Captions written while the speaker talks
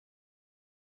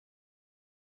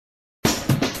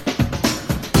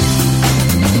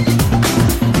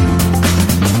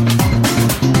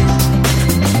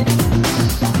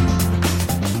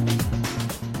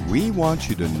wants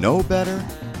you to know better,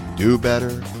 do better,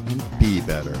 and be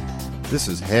better. This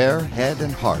is Hair, Head,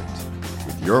 and Heart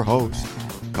with your host,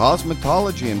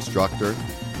 cosmetology instructor,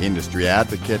 industry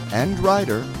advocate, and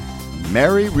writer,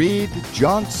 Mary Reed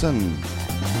Johnson.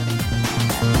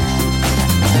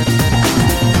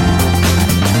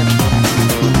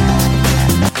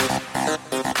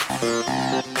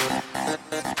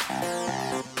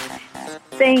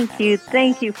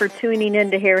 Thank you for tuning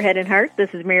in to Hair, Head, and Heart. This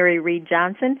is Mary Reed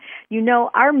Johnson. You know,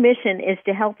 our mission is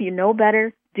to help you know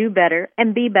better, do better,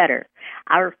 and be better.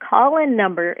 Our call-in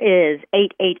number is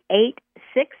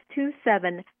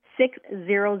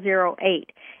 888-627-6008.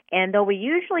 And though we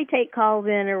usually take calls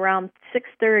in around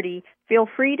 6:30, feel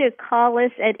free to call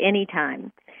us at any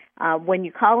time. When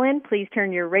you call in, please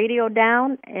turn your radio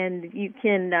down, and you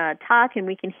can talk, and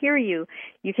we can hear you.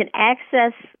 You can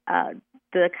access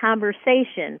the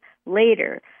conversation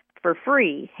later for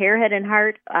free. Hair, Head, and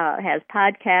Heart has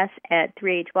podcasts at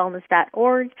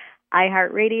 3hwellness.org,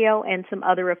 iHeartRadio, and some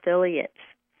other affiliates.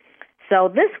 So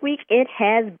this week it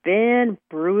has been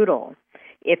brutal.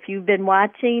 If you've been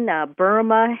watching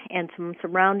Burma and some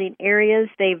surrounding areas,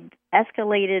 they've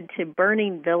escalated to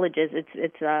burning villages.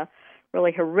 It's a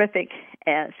really horrific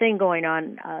thing going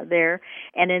on there.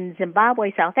 And in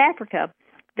Zimbabwe, South Africa,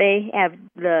 they have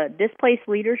the displaced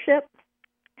leadership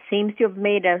seems to have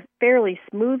made a fairly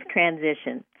smooth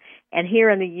transition. And here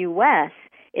in the U.S.,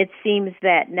 it seems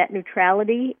that net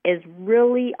neutrality is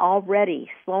really already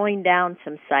slowing down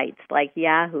some sites like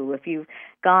Yahoo. If you've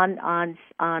gone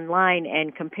online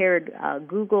and compared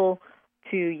Google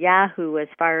to Yahoo as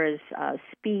far as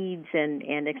speeds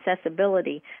and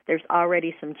accessibility, there's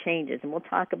already some changes. And we'll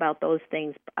talk about those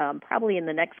things probably in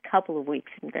the next couple of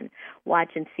weeks and then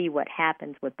watch and see what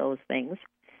happens with those things.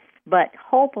 But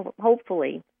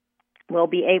hopefully, we'll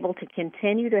be able to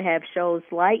continue to have shows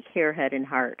like Hair, Head, and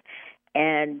Heart.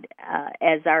 And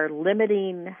as our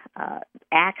limiting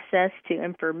access to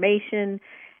information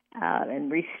and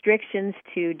restrictions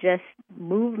to just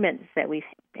movements that we've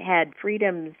had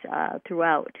freedoms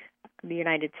throughout the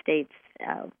United States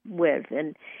with,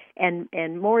 and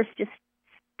more just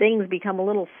things become a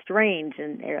little strange,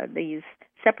 and these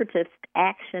separatist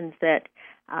actions that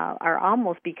are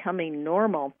almost becoming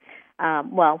normal.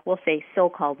 Well, we'll say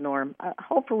so-called norm.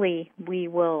 Hopefully, we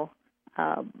will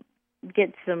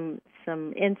get some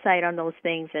insight on those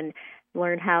things and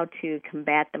learn how to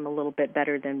combat them a little bit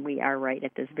better than we are right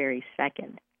at this very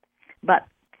second. But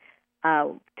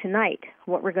tonight,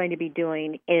 what we're going to be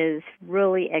doing is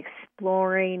really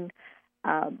exploring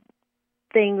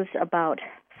things about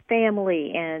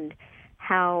family and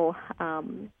how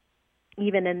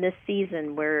even in this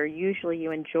season where usually you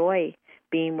enjoy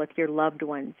being with your loved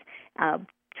ones,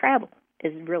 travel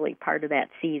is really part of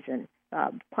that season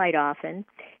quite often.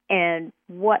 And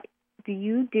what do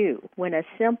you do when a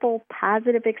simple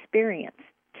positive experience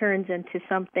turns into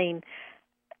something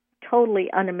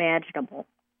totally unimaginable?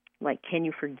 Like, can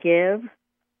you forgive?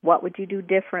 What would you do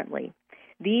differently?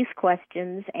 These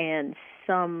questions and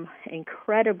some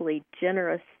incredibly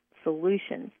generous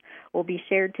solutions will be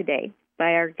shared today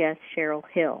by our guest, Sheryl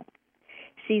Hill.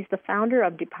 She's the founder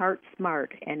of Depart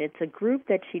Smart, and it's a group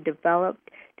that she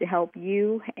developed to help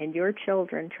you and your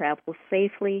children travel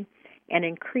safely and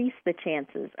increase the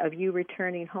chances of you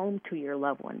returning home to your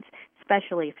loved ones,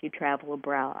 especially if you travel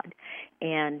abroad.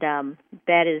 And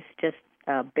that is just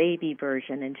a baby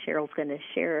version, and Sheryl's going to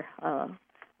share a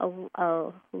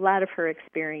lot of her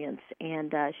experience.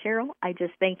 And Sheryl, I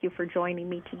just thank you for joining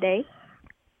me today.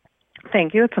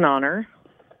 Thank you. It's an honor.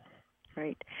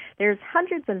 Right. There's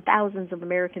hundreds and thousands of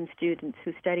American students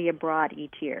who study abroad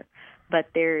each year, but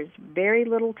there's very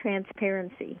little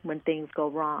transparency when things go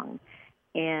wrong.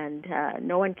 And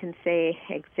no one can say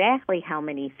exactly how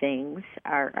many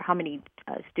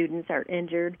students are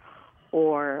injured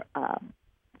or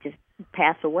just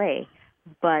pass away.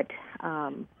 But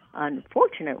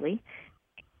unfortunately,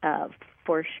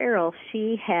 for Sheryl,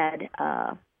 she had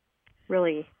a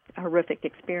really horrific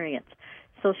experience.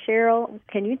 So, Sheryl,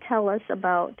 can you tell us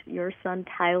about your son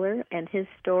Tyler and his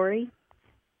story?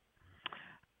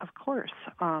 Of course.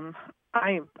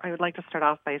 I would like to start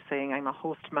off by saying I'm a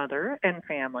host mother and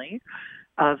family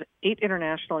of 8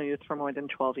 international youth for more than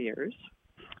 12 years.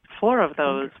 4 of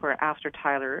those were after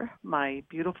Tyler, my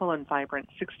beautiful and vibrant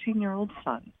 16-year-old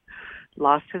son,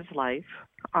 lost his life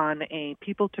on a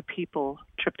people-to-people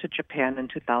trip to Japan in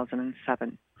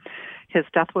 2007. His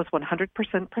death was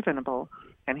 100% preventable,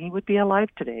 and he would be alive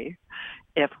today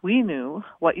if we knew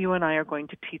what you and I are going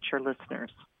to teach your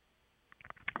listeners.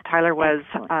 Tyler was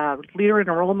a leader and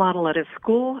a role model at his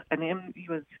school, and he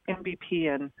was MVP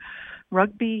in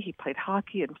rugby. He played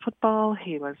hockey and football.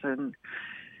 He was in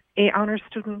a honor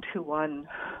student who won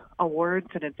awards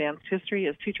in advanced history.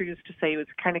 His teacher used to say he was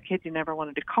the kind of kid you never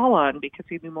wanted to call on because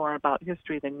he knew more about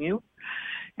history than you.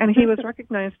 And he was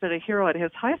recognized as a hero at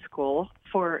his high school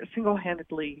for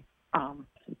single-handedly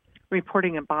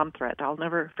reporting a bomb threat. I'll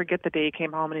never forget the day he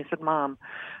came home and he said, "Mom,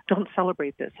 don't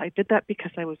celebrate this. I did that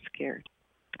because I was scared."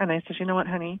 And I said, "You know what,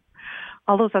 honey?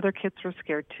 All those other kids were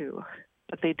scared too,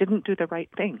 but they didn't do the right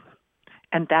thing.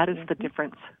 And that is the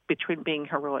difference between being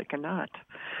heroic and not."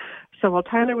 So while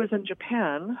Tyler was in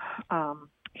Japan,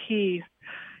 he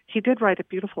did write a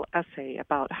beautiful essay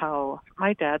about how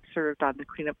my dad served on the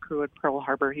cleanup crew at Pearl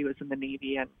Harbor. He was in the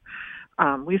Navy,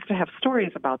 and we used to have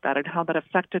stories about that and how that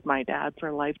affected my dad for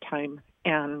a lifetime.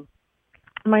 And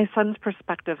my son's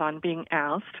perspective on being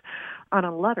asked on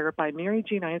a letter by Mary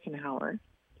Jean Eisenhower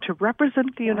to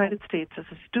represent the United States as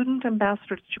a student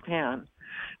ambassador to Japan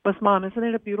was, "Mom, isn't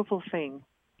it a beautiful thing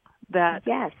that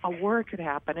a war could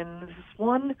happen? And this is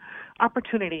one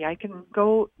opportunity I can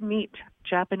go meet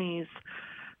Japanese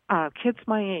kids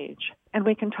my age, and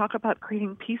we can talk about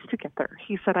creating peace together."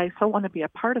 He said, "I so want to be a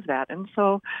part of that." And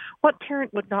so what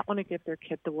parent would not want to give their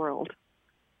kid the world?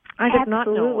 I did not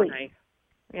know when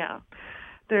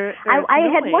I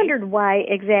had wondered why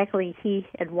exactly he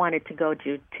had wanted to go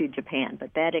to Japan,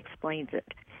 but that explains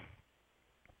it.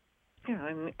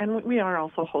 Yeah, and we are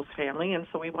also host family, and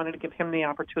so we wanted to give him the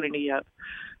opportunity of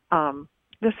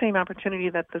the same opportunity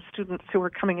that the students who were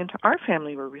coming into our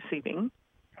family were receiving.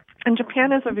 And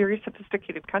Japan is a very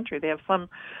sophisticated country. They have some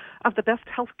of the best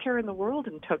health care in the world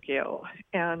in Tokyo,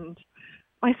 and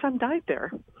my son died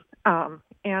there.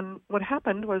 And what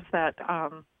happened was that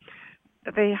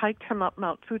they hiked him up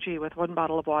Mount Fuji with one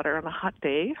bottle of water on a hot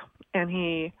day, and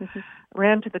he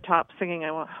ran to the top singing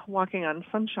 "Walking on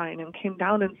Sunshine" and came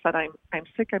down and said, I'm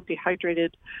sick, I'm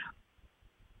dehydrated.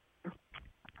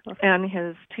 And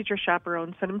his teacher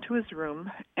chaperone sent him to his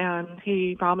room, and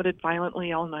he vomited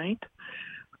violently all night,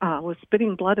 was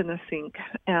spitting blood in the sink,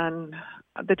 and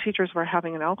the teachers were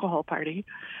having an alcohol party.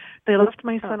 They left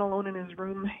my son alone in his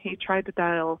room. He tried to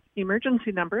dial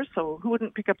emergency numbers, so who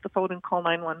wouldn't pick up the phone and call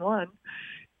 911,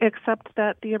 except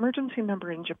that the emergency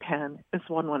number in Japan is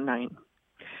 119.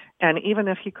 And even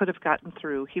if he could have gotten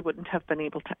through, he wouldn't have been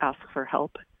able to ask for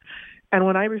help. And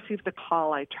when I received the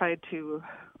call, I tried to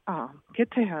get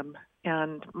to him.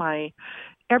 And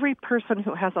every person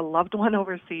who has a loved one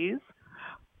overseas,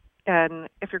 and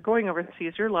if you're going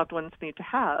overseas, your loved ones need to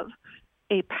have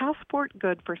a passport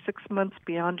good for 6 months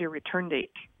beyond your return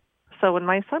date. So when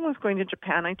my son was going to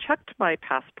Japan, I checked my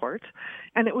passport,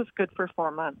 and it was good for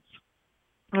 4 months.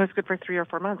 It was good for 3 or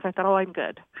 4 months. I thought, I'm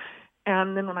good.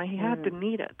 And then when I had to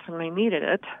need it, and I needed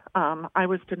it, I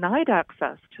was denied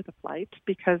access to the flight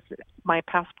because my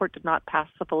passport did not pass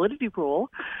the validity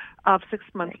rule of 6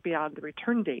 months beyond the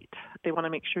return date. They want to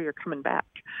make sure you're coming back.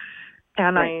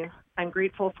 And I'm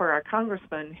grateful for our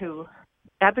congressman who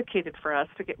advocated for us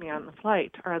to get me on the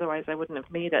flight, or otherwise I wouldn't have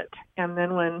made it. And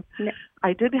then when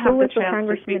I did have the chance to speak... Who was the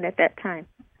congressman at that time?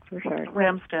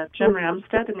 Ramstead, Jim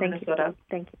Ramstead in Minnesota.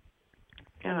 Thank you.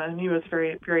 Yeah, and he was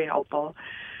very, very helpful.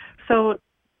 So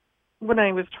when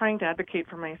I was trying to advocate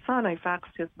for my son, I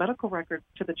faxed his medical records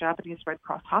to the Japanese Red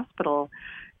Cross Hospital,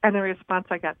 and the response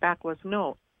I got back was,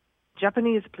 "No,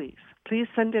 Japanese, please. Please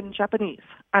send in Japanese."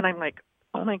 And I'm like,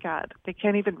 oh my God, they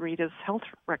can't even read his health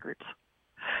records.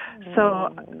 So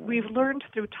we've learned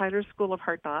through Tyler's School of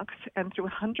Hard Knocks and through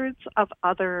hundreds of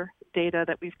other data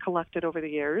that we've collected over the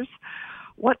years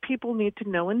what people need to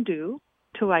know and do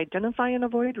to identify and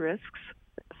avoid risks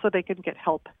so they can get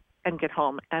help and get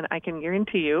home. And I can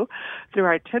guarantee you through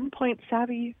our 10-point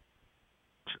travel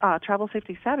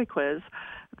safety savvy quiz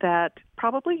that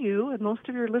probably you and most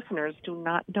of your listeners do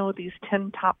not know these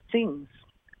 10 top things.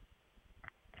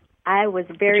 I was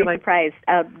very surprised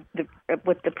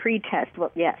with the pre-test.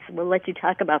 Well, yes, we'll let you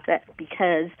talk about that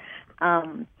because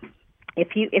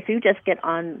if you just get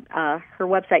on her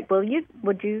website,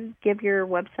 would you give your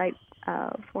website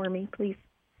for me, please?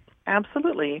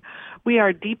 Absolutely. We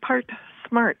are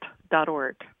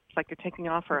departsmart.org. It's like you're taking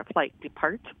off for a flight.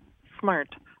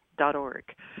 Departsmart.org.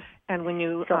 And when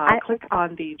you click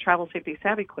on the Travel Safety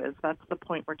Savvy quiz, that's the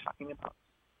point we're talking about.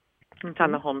 It's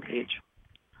on the home page.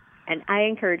 And I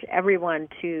encourage everyone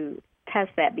to test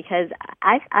that because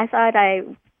I thought I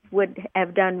would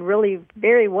have done really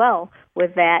very well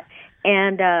with that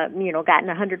and, gotten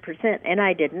 100%, and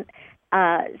I didn't.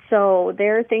 So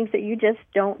there are things that you just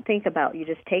don't think about. You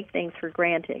just take things for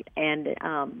granted, and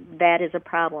that is a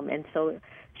problem. And so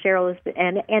Sheryl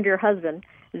and your husband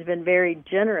has been very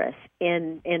generous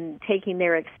in taking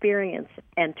their experience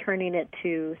and turning it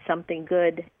to something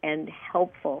good and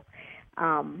helpful.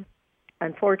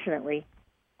 Unfortunately,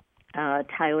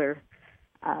 Tyler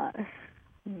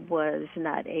was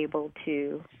not able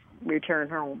to return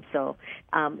home. So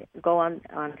go on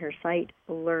her site,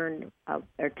 learn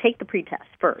or take the pretest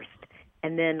first,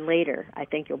 and then later I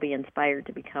think you'll be inspired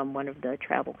to become one of the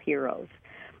travel heroes.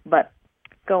 But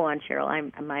go on,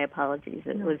 Sheryl. My apologies.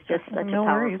 It was just such a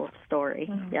powerful story.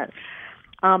 Mm-hmm. Yes.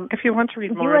 If you want to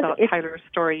read more about Tyler's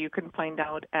story, you can find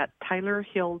out at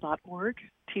tylerhill.org,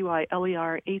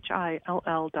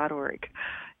 TYLERHILL.org.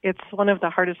 It's one of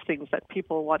the hardest things that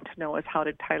people want to know is how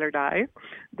did Tyler die?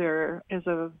 There is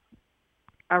a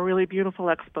really beautiful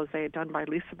expose done by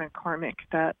Lisa McCormick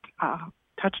that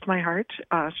touched my heart.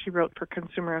 She wrote for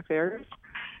Consumer Affairs.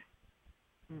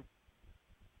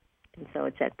 And so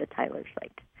it's at the Tyler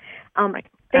site.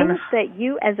 Things that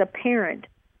you as a parent,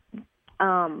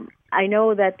 I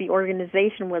know that the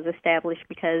organization was established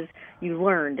because you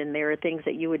learned, and there are things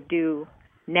that you would do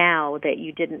now that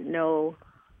you didn't know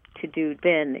to do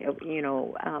then.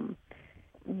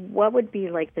 What would be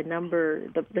like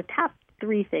the top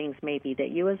 3 things maybe that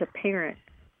you as a parent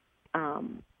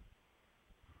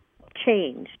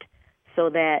changed so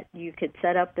that you could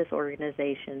set up this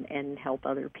organization and help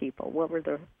other people? What were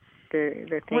the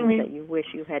things that you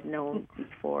wish you had known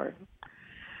before?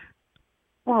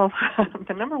 Well,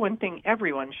 the number one thing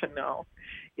everyone should know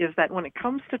is that when it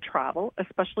comes to travel,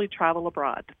 especially travel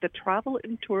abroad, the travel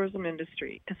and tourism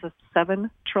industry is a $7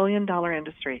 trillion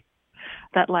industry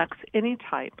that lacks any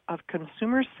type of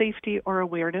consumer safety or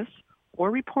awareness or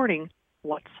reporting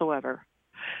whatsoever.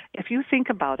 If you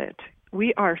think about it,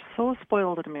 we are so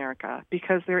spoiled in America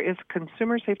because there is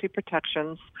consumer safety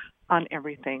protections on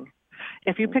everything.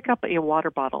 If you pick up a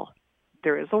water bottle,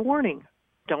 there is a warning,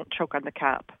 don't choke on the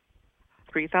cap.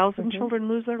 3,000 children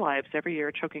lose their lives every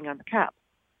year choking on the cap.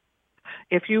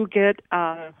 If you get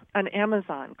an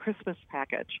Amazon Christmas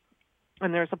package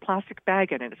and there's a plastic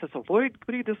bag in it, it says, avoid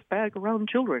putting this bag around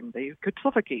children. They could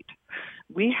suffocate.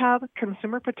 We have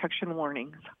consumer protection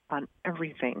warnings on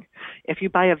everything. If you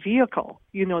buy a vehicle,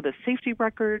 you know the safety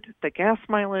record, the gas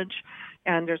mileage,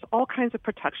 and there's all kinds of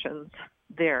protections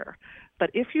there. But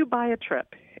if you buy a trip,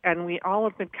 and we all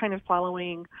have been kind of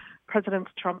following President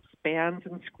Trump's bans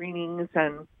and screenings,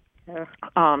 and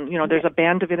there's a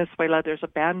ban to Venezuela, there's a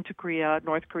ban to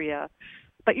North Korea.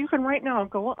 But you can right now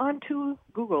go onto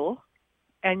Google,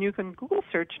 and you can Google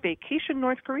search vacation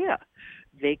North Korea,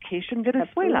 vacation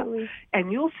Venezuela, Absolutely.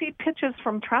 and you'll see pitches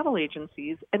from travel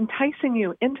agencies enticing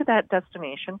you into that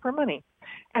destination for money.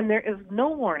 And there is no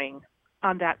warning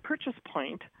on that purchase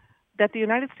point that the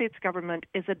United States government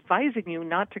is advising you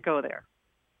not to go there.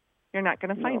 You're not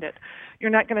going to find it.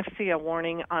 You're not going to see a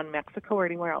warning on Mexico or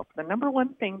anywhere else. The number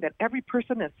one thing that every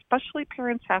person, especially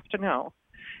parents, have to know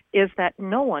is that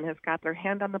no one has got their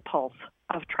hand on the pulse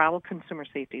of travel consumer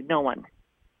safety. No one.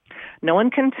 No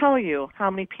one can tell you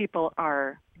how many people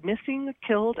are missing,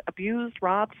 killed, abused,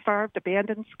 robbed, starved,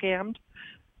 abandoned, scammed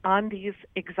on these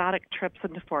exotic trips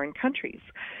into foreign countries.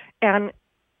 And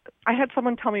I had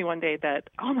someone tell me one day that,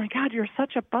 oh, my God, you're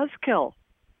such a buzzkill.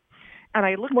 And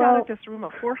I looked out at this room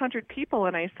of 400 people,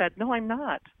 and I said, no, I'm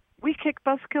not. We kick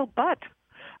buzzkill butt.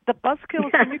 The buzzkill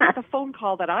is when you get the phone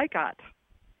call that I got.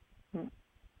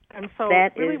 And so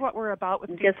that really is what we're about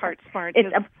with Be Part Smart is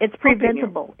it's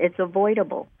preventable. It's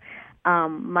avoidable.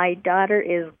 My daughter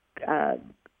is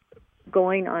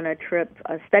going on a trip,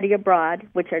 a study abroad,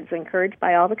 which is encouraged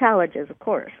by all the colleges, of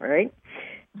course, right?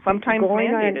 Sometimes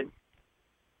mandated.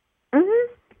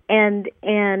 And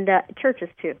churches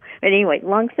too. But anyway,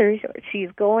 long story short, she's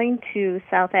going to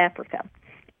South Africa,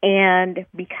 and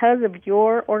because of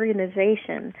your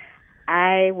organization,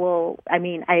 I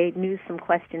knew some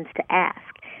questions to ask.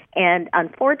 And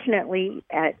unfortunately,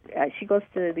 she goes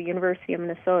to the University of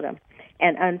Minnesota,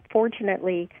 and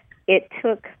unfortunately, it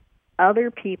took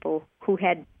other people who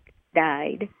had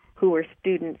died, who were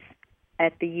students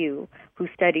at the U, who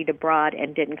studied abroad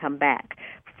and didn't come back,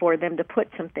 for them to put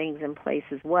some things in place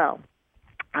as well.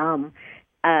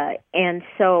 And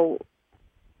so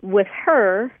with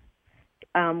her,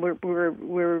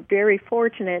 we're very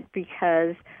fortunate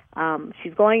because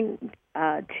she's going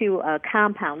to a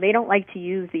compound. They don't like to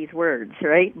use these words,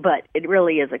 right? But it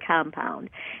really is a compound.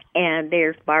 And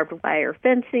there's barbed wire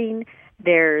fencing.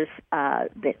 There's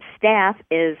the staff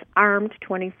is armed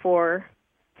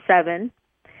 24/7.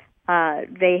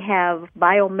 They have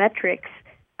biometrics,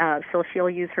 so she'll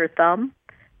use her thumb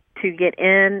to get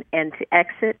in and to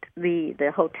exit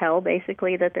the hotel,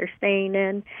 basically, that they're staying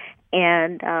in.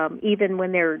 And even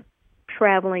when they're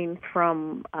traveling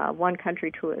from one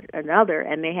country to another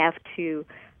and they have to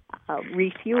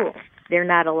refuel, they're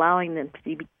not allowing them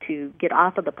to get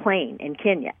off of the plane in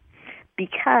Kenya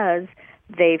because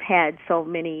they've had so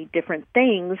many different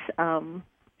things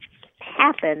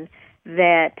happen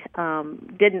that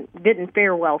didn't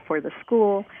fare well for the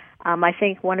school. I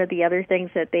think one of the other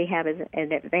things that they have is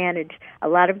an advantage. A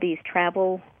lot of these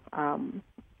travel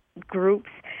groups,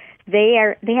 they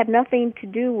have nothing to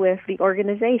do with the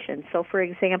organization. So, for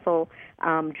example,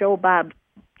 Joe Bob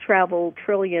Travel $1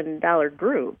 trillion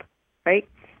group, right?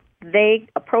 They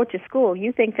approach a school.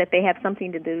 You think that they have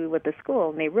something to do with the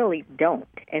school, and they really don't.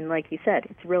 And like you said,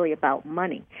 it's really about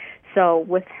money. So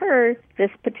with her, this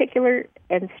particular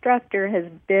instructor has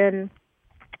been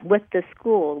with the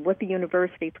school, with the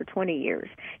university for 20 years.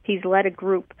 He's led a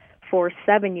group for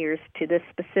 7 years to this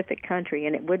specific country,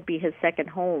 and it would be his second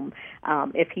home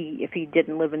if he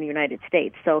didn't live in the United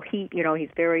States. So he's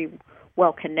very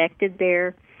well connected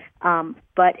there.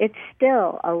 But it's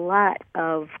still a lot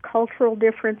of cultural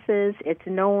differences. It's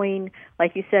knowing,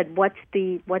 like you said, what's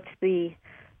the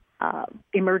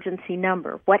emergency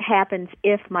number? What happens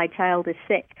if my child is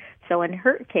sick? So in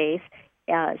her case,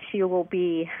 she will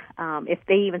be, if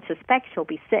they even suspect she'll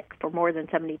be sick for more than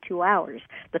 72 hours,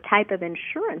 the type of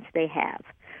insurance they have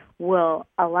will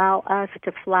allow us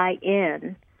to fly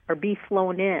in or be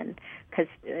flown in, because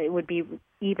it would be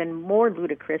even more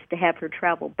ludicrous to have her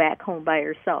travel back home by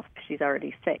herself if she's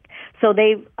already sick. So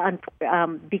they've,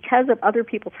 because of other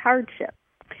people's hardship,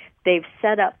 they've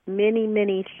set up many,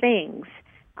 many things,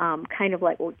 kind of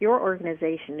like what your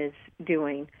organization is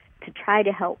doing, to try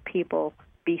to help people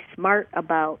be smart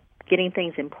about getting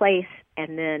things in place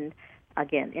and then,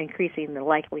 again, increasing the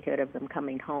likelihood of them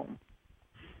coming home.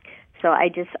 So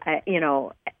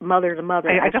mother to mother,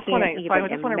 I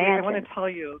want to tell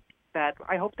you that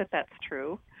I hope that that's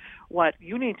true. What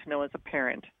you need to know as a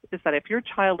parent is that if your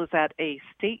child is at a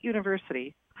state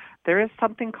university, there is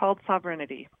something called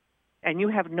sovereignty, and you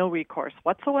have no recourse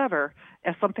whatsoever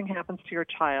if something happens to your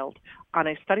child on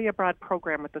a study abroad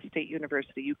program with the state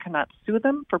university. You cannot sue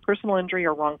them for personal injury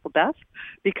or wrongful death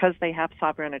because they have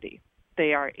sovereignty.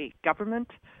 They are a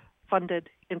government-funded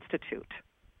institute.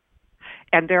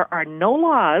 And there are no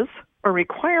laws or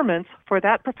requirements for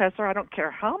that professor. I don't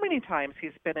care how many times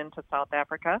he's been into South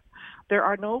Africa. There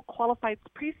are no qualified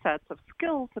presets of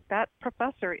skills that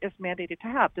professor is mandated to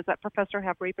have. Does that professor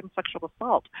have rape and sexual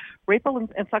assault? Rape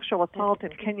and sexual assault in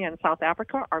Kenya and South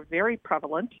Africa are very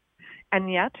prevalent,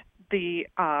 and yet the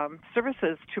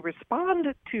services to respond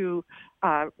to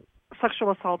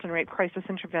sexual assault and rape crisis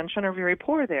intervention are very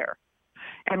poor there.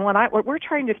 And what we're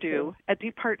trying to do at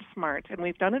Depart Smart, and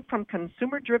we've done it from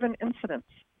consumer-driven incidents.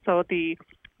 So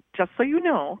just so you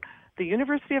know, the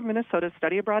University of Minnesota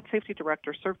Study Abroad Safety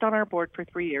Director served on our board for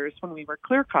 3 years when we were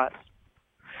clear-cut.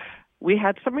 We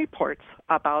had some reports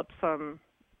about some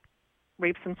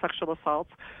rapes and sexual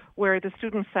assaults where the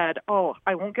students said,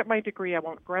 I won't get my degree, I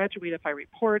won't graduate if I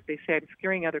report. They say I'm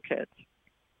scaring other kids.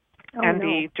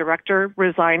 The director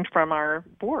resigned from our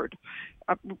board,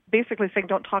 basically saying,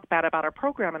 don't talk bad about our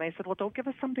program. And I said, well, don't give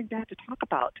us something bad to talk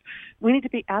about. We need to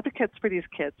be advocates for these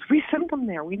kids. We send them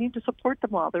there. We need to support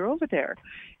them while they're over there.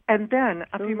 And then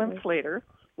a few months later,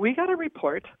 we got a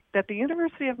report that the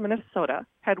University of Minnesota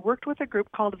had worked with a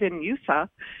group called VinUSA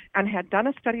and had done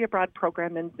a study abroad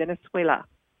program in Venezuela.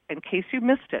 In case you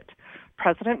missed it,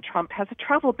 President Trump has a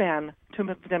travel ban to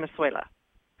Venezuela.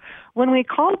 When we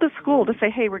called the school to say,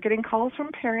 hey, we're getting calls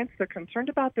from parents, they're concerned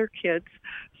about their kids,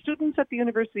 students at the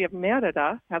University of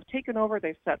Merida have taken over,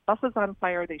 they've set buses on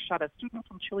fire, they shot a student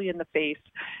from Chile in the face,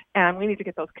 and we need to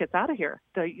get those kids out of here.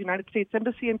 The United States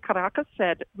Embassy in Caracas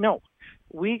said, no,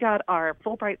 we got our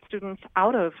Fulbright students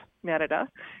out of Merida,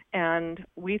 and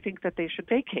we think that they should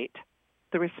vacate.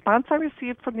 The response I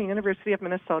received from the University of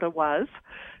Minnesota was,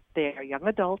 they are young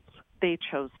adults, they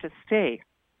chose to stay.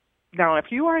 Now, if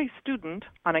you are a student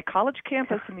on a college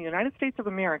campus in the United States of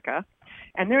America,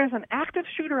 and there is an active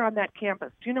shooter on that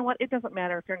campus, do you know what? It doesn't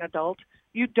matter if you're an adult.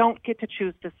 You don't get to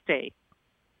choose to stay.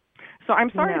 So I'm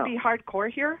sorry to be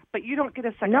hardcore here, but you don't get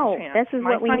a second chance. This is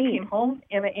what we need. My son came home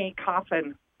in a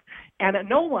coffin. And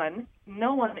no one,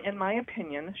 in my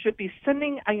opinion, should be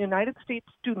sending a United States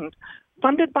student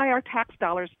funded by our tax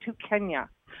dollars to Kenya.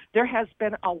 There has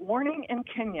been a warning in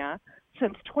Kenya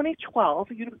since 2012.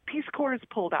 Peace Corps has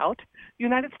pulled out.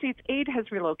 United States aid has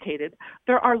relocated.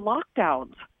 There are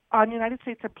lockdowns on United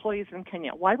States employees in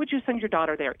Kenya. Why would you send your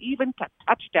daughter there, even to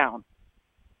touchdown?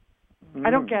 I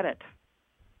don't get it.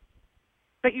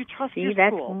 But you trust your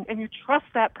school, and you trust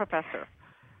that professor.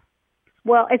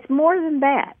 Well, it's more than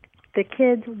that. The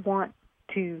kids want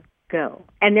to go,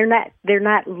 and they're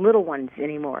not little ones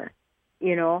anymore.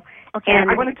 You know. Okay,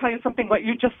 I want to tell you something. What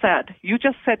you just said. You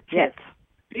just said kids. Yes.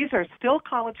 These are still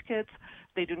college kids.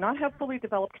 They do not have fully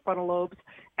developed frontal lobes,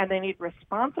 and they need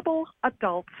responsible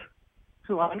adults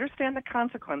who understand the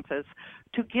consequences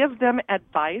to give them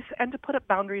advice and to put up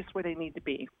boundaries where they need to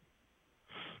be.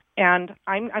 And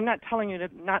I'm not telling you to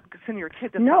not send your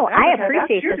kid to No, South Africa. I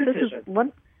appreciate That's your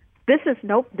decision.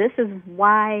 This is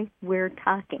why we're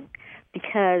talking,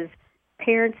 because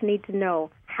parents need to know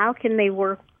how can they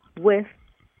work with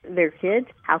their kids,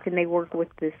 how can they work with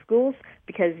the schools,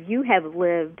 because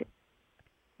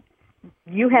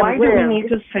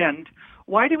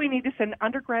Why do we need to send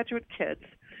undergraduate kids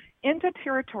into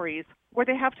territories where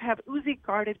they have to have Uzi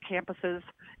guarded campuses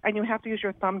and you have to use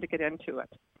your thumb to get into it?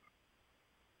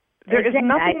 There is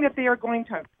nothing that they are going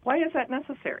to. Why is that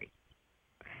necessary?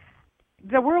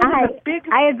 The world is a big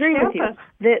I agree campus.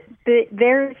 with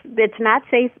you. It's not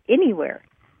safe anywhere.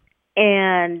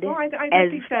 And I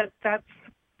think that's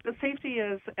the safety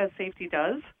is as safety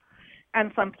does,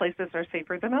 and some places are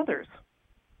safer than others.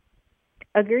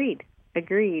 Agreed.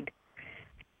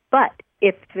 But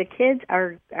if the kids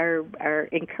are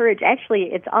encouraged, actually,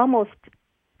 it's almost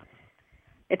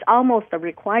a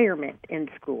requirement in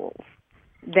schools.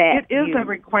 That it is a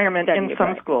requirement in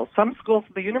some abroad. schools. Some schools,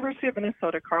 the University of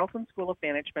Minnesota Carleton School of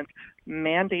Management,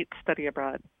 mandates study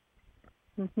abroad.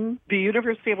 Mm-hmm. The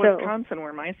University of Wisconsin,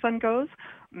 where my son goes,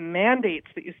 mandates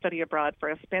that you study abroad for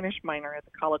a Spanish minor at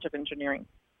the College of Engineering.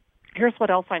 Here's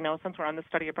what else I know, since we're on the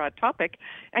study abroad topic,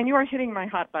 and you are hitting my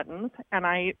hot buttons.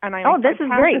 This is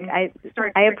great.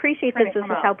 I appreciate this. This is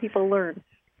how people learn.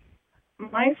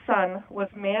 My son was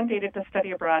mandated to study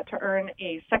abroad to earn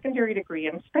a secondary degree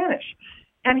in Spanish,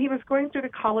 and he was going through the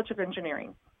College of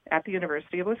Engineering at the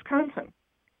University of Wisconsin,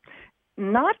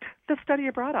 not the study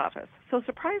abroad office. So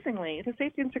surprisingly, the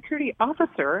safety and security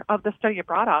officer of the study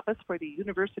abroad office for the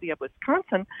University of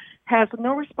Wisconsin has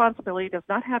no responsibility, does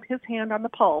not have his hand on the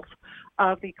pulse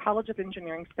of the College of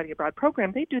Engineering study abroad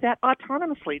program. They do that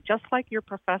autonomously, just like your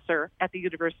professor at the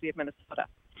University of Minnesota.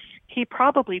 He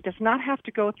probably does not have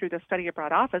to go through the study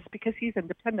abroad office because he's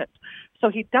independent. So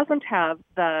he doesn't have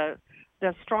the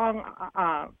strong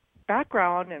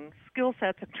background and skill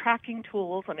sets and tracking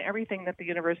tools and everything that the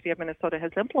University of Minnesota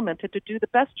has implemented to do the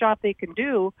best job they can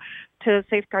do to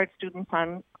safeguard students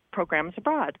on programs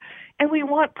abroad. And we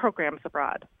want programs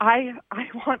abroad. I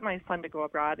want my son to go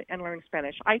abroad and learn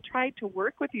Spanish. I tried to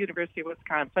work with the University of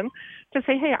Wisconsin to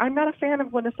say, hey, I'm not a fan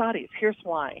of Buenos Aires. Here's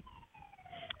why.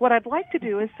 What I'd like to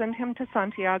do is send him to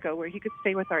Santiago, where he could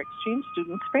stay with our exchange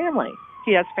student's family.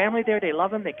 He has family there. They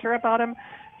love him. They care about him.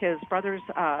 His brother's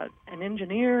an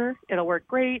engineer. It'll work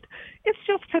great. It's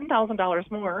just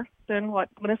 $10,000 more than what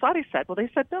Buenos Aires said. Well,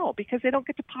 they said no, because they don't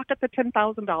get to pocket the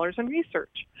 $10,000 in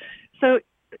research. So,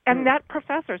 and that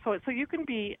professor, so you can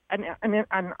be an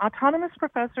autonomous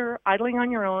professor, idling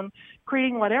on your own,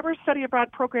 creating whatever study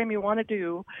abroad program you want to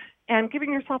do, and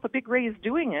giving yourself a big raise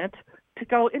doing it to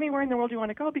go anywhere in the world you want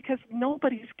to go, because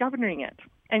nobody's governing it.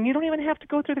 And you don't even have to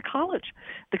go through the college.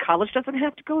 The college doesn't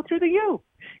have to go through the U.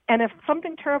 And if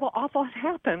something terrible, awful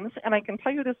happens, and I can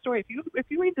tell you this story, if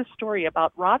you read the story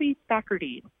about Ravi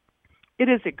Thakardeen, it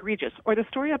is egregious. Or the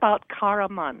story about Kara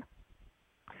Munn.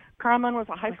 Kara Munn was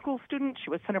a high school student. She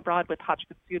was sent abroad with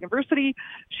Hotchkiss University.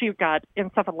 She got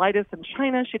encephalitis in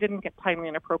China. She didn't get timely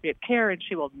and appropriate care, and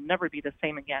she will never be the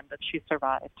same again, but she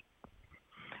survived.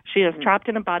 She is trapped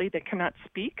in a body that cannot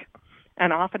speak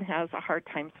and often has a hard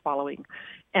time swallowing.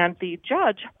 And the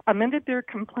judge amended their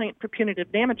complaint for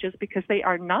punitive damages because they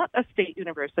are not a state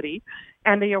university,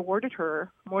 and they awarded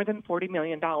her more than $40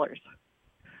 million.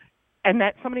 And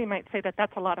that somebody might say that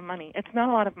that's a lot of money. It's not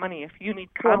a lot of money if you need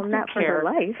constant care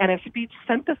and a speech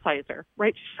synthesizer,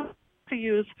 right? She'll have to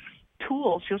use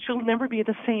tools. She'll never be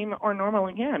the same or normal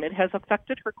again. It has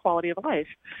affected her quality of life.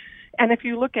 And if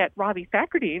you look at Ravi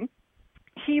Thakardeen,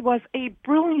 he was a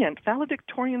brilliant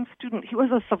valedictorian student. He was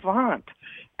a savant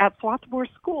at Swarthmore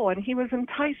School, and he was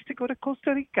enticed to go to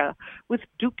Costa Rica with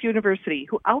Duke University,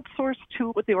 who outsourced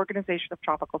to with the Organization of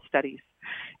Tropical Studies.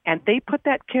 And they put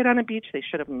that kid on a beach they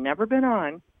should have never been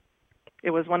on.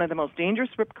 It was one of the most dangerous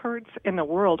rip currents in the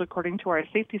world, according to our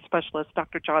safety specialist,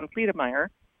 Dr. John Friedemeyer.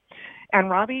 And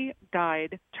Ravi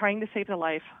died trying to save the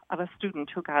life of a student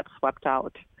who got swept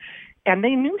out. And they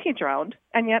knew he drowned,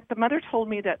 and yet the mother told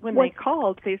me that when they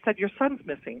called, they said, your son's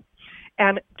missing.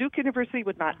 And Duke University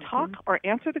would not talk or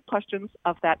answer the questions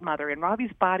of that mother. And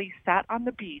Ravi's body sat on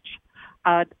the beach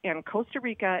in Costa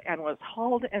Rica and was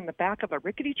hauled in the back of a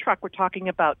rickety truck. We're talking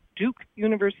about Duke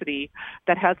University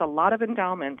that has a lot of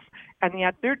endowments, and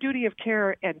yet their duty of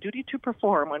care and duty to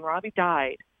perform when Ravi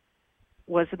died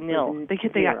was nil. They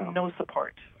got no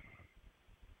support.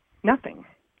 Nothing.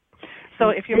 So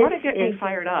if you want to get me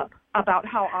fired up about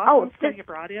how awesome study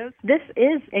abroad is. This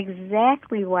is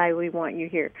exactly why we want you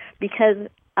here, because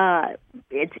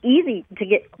it's easy to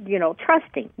get,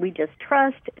 trusting. We just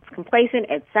trust. It's complacent.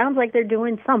 It sounds like they're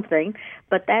doing something,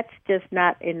 but that's just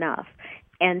not enough.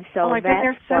 And so I've that's been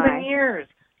there why. 7 years.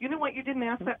 You know what? You didn't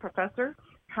ask that, Professor.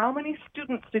 How many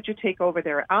students did you take over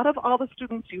there? Out of all the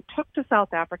students you took to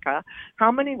South Africa,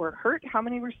 how many were hurt? How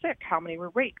many were sick? How many were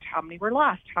raped? How many were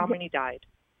lost? How many died?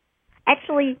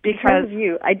 Actually, because of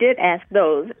you, I did ask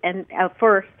those, and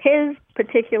for his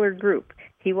particular group,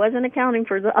 he wasn't accounting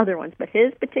for the other ones, but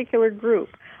his particular group,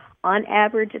 on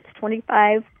average, it's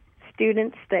 25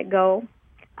 students that go.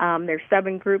 There's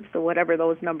 7 groups, so whatever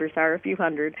those numbers are, a few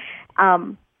hundred.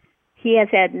 He has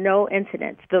had no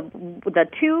incidents. The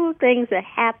 2 things that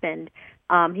happened,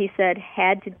 he said,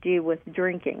 had to do with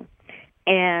drinking,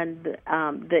 and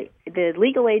the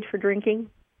legal age for drinking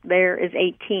there is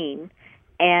 18.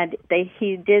 And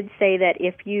he did say that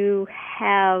if you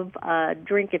have a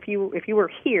drink, if you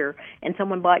were here and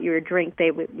someone bought you a drink, they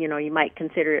would, you might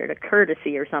consider it a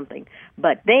courtesy or something.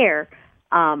 But there,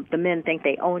 the men think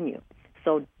they own you,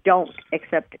 so don't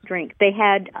accept a drink. They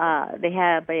have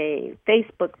a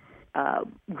Facebook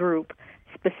group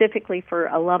specifically for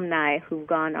alumni who've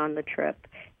gone on the trip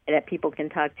that people can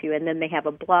talk to, and then they have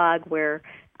a blog where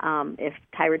if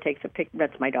Tyra takes a picture,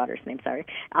 that's my daughter's name, sorry,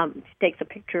 takes a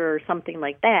picture or something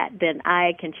like that, then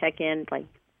I can check in like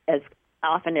as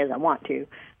often as I want to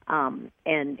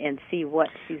and see what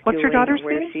she's What's doing your daughter's and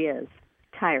where name? she is.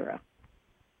 Tyra.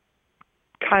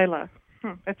 Kyla.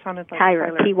 It sounded like Tyra,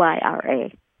 Tyler.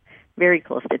 Tyra. Very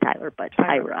close to Tyler, but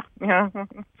Tyra. Yeah,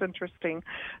 it's interesting.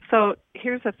 So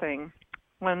here's the thing.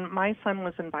 When my son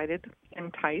was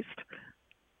enticed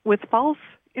with false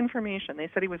information, they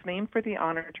said he was named for the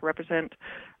honor to represent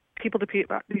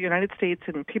the United States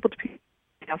and people-to-people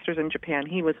disasters in Japan.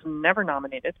 He was never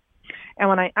nominated. And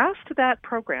when I asked that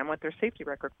program what their safety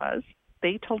record was,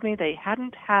 they told me they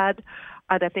hadn't had,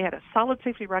 that they had a solid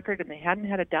safety record and they hadn't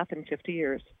had a death in 50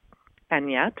 years. And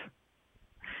yet,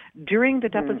 during the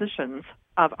depositions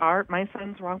of my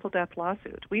son's wrongful death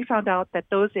lawsuit, we found out that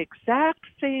those exact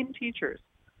same teachers,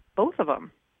 both of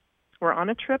them, were on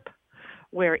a trip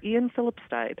where Ian Phillips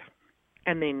died,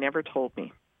 and they never told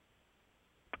me.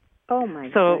 Oh, my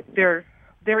God. So there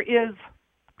is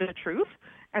the truth,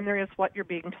 and there is what you're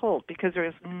being told, because there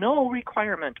is no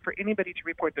requirement for anybody to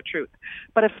report the truth.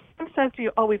 But if someone says to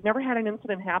you, we've never had an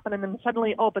incident happen, and then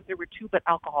suddenly, but there were 2, but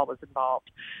alcohol was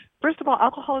involved. First of all,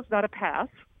 alcohol is not a pass.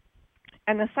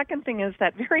 And the second thing is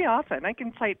that very often, I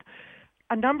can cite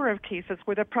a number of cases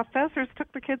where the professors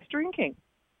took the kids drinking.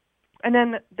 And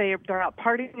then they're out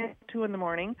partying at 2 in the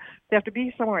morning. They have to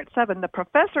be somewhere at 7. The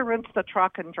professor rents the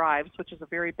truck and drives, which is a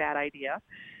very bad idea.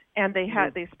 And they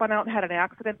spun out and had an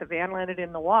accident. The van landed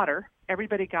in the water.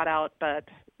 Everybody got out but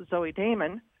Zoe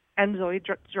Damon, and Zoe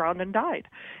drowned and died.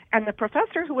 And the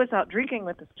professor who was out drinking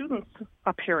with the students,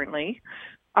 apparently,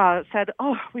 said,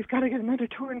 we've got to get another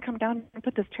tour and come down and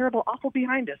put this terrible awful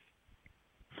behind us.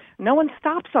 No one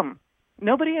stops them.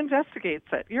 Nobody investigates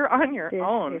it. You're on your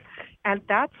own. And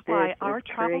that's why our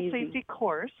travel safety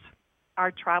course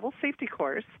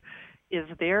is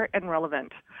there and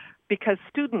relevant, because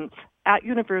students at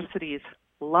universities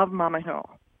love Mama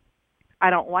Hill. I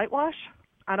don't whitewash.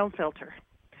 I don't filter.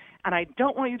 And I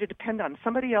don't want you to depend on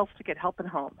somebody else to get help at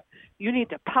home. You need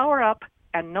to power up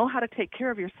and know how to take care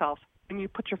of yourself when you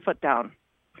put your foot down.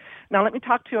 Now, let me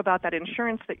talk to you about that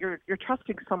insurance that you're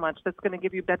trusting so much that's going to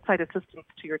give you bedside assistance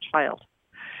to your child.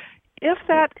 If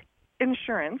that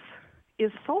insurance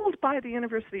is sold by the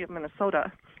University of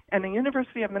Minnesota, and the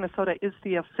University of Minnesota is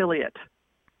the affiliate,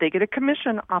 they get a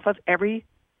commission off of every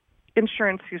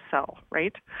insurance you sell,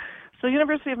 right? So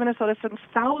University of Minnesota sends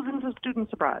thousands of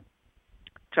students abroad,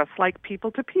 just like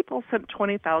People to People sent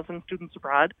 20,000 students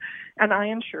abroad, and I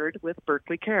insured with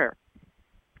Berkeley Care.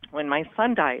 When my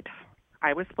son died,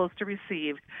 I was supposed to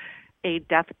receive a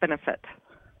death benefit.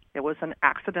 It was an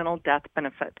accidental death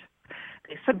benefit.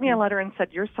 They sent me a letter and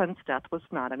said, your son's death was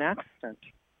not an accident.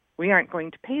 We aren't going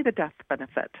to pay the death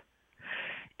benefit.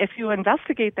 If you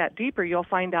investigate that deeper, you'll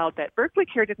find out that Berkeley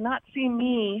Care did not see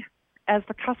me as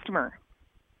the customer.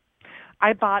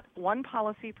 I bought one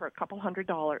policy for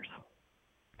 $200.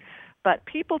 But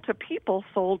People to People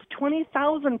sold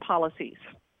 20,000 policies.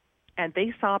 And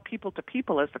they saw People to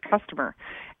People as the customer,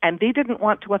 and they didn't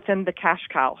want to offend the cash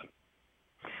cow.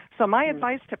 So my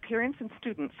advice to parents and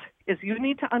students is you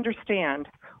need to understand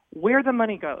where the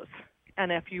money goes.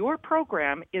 And if your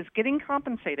program is getting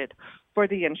compensated for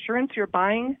the insurance you're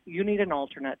buying, you need an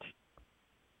alternate.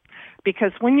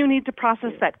 Because when you need to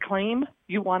process that claim,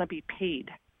 you want to be paid.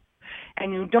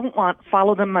 And you don't want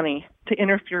follow the money to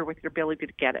interfere with your ability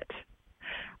to get it.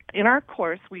 In our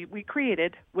course, we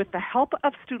created, with the help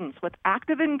of students, with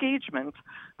active engagement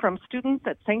from students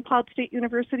at St. Cloud State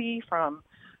University, from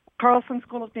Carlson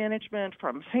School of Management,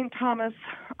 from St. Thomas,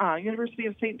 University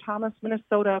of St. Thomas,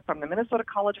 Minnesota, from the Minnesota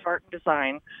College of Art and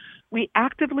Design, we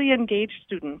actively engaged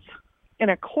students in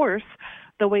a course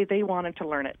the way they wanted to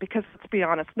learn it. Because let's be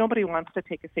honest, nobody wants to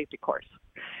take a safety course.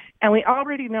 And we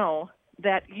already know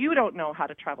that you don't know how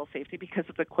to travel safety because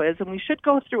of the quiz, and we should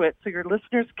go through it so your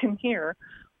listeners can hear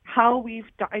how we've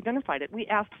identified it. We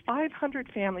asked 500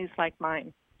 families like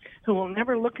mine who will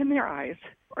never look in their eyes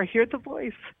or hear the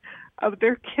voice of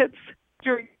their kids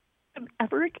during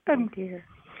ever again. Oh, dear.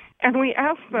 And we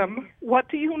asked them, what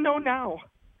do you know now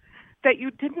that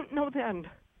you didn't know then,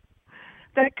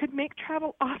 that it could make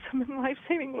travel awesome and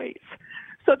life-saving ways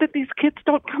so that these kids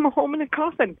don't come home in a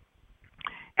coffin?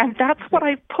 And that's what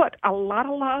I've put a lot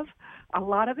of love, a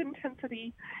lot of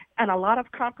intensity, and a lot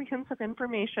of comprehensive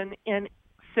information in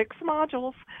 6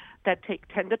 modules that take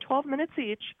 10 to 12 minutes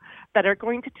each that are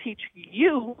going to teach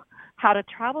you how to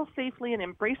travel safely and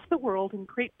embrace the world and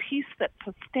create peace that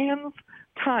sustains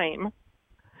time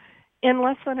in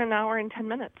less than an hour and 10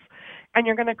 minutes. And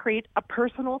you're going to create a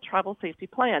personal travel safety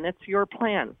plan. It's your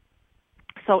plan.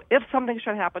 So if something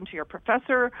should happen to your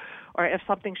professor, or if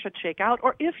something should shake out,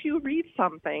 or if you read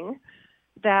something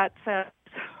that says,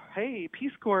 hey,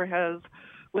 Peace Corps has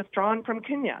withdrawn from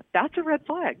Kenya, that's a red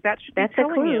flag. That should be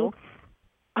telling you,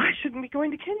 I shouldn't be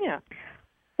going to Kenya.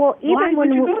 Well, even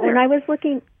when I was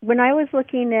looking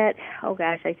at, oh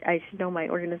gosh, I should know my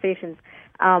organizations,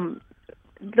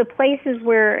 the places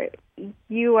where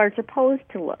you are supposed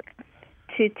to look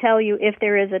to tell you if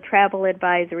there is a travel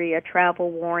advisory, a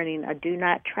travel warning, a do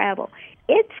not travel.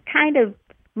 It's kind of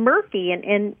murky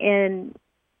and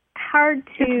hard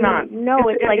to know.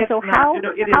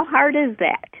 How hard is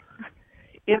that?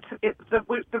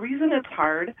 The reason it's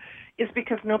hard is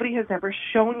because nobody has ever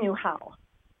shown you how,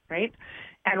 right?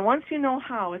 And once you know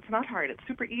how, it's not hard. It's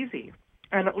super easy.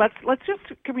 And let's just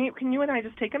can you and I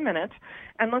just take a minute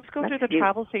and let's go through the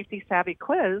Travel Safety Savvy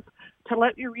quiz to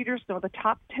let your readers know the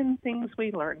top 10 things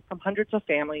we learned from hundreds of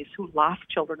families who lost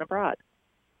children abroad.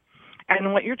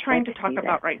 And what you're trying to talk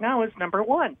about right now is number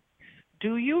 1.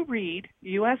 Do you read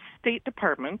U.S. State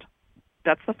Department?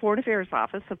 That's the Foreign Affairs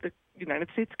Office of the United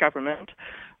States government.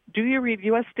 Do you read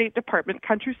U.S. State Department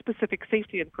country-specific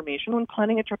safety information when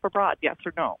planning a trip abroad? Yes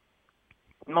or no?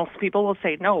 Most people will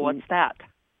say no. What's that?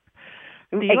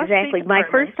 Exactly. My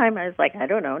first time, I was like, I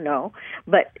don't know, no.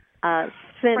 But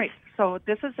since right. So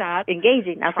this is at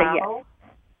engaging, I'll say yes.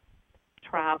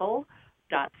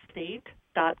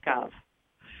 Travel.state.gov.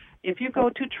 If you go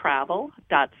to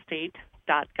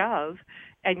travel.state.gov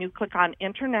and you click on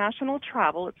international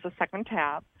travel, it's the second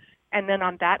tab, and then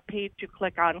on that page you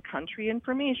click on country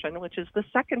information, which is the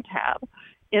second tab,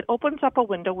 it opens up a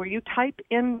window where you type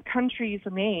in country's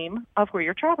name of where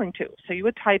you're traveling to. So you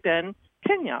would type in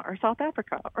Kenya or South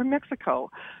Africa or Mexico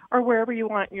or wherever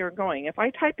you're going. If I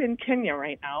type in Kenya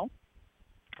right now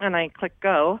and I click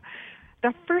go,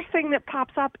 the first thing that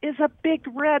pops up is a big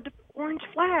red orange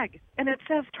flag, and it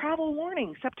says travel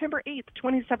warning, September 8th,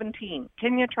 2017,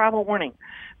 Kenya travel warning.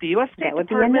 The U.S. State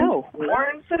Department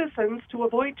warns citizens to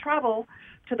avoid travel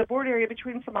to the border area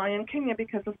between Somalia and Kenya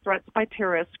because of threats by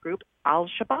terrorist group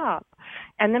Al-Shabaab.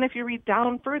 And then if you read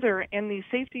down further in the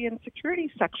safety and security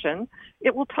section,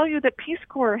 it will tell you that Peace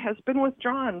Corps has been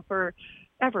withdrawn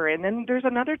forever. And then there's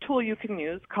another tool you can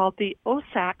use called the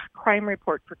OSAC Crime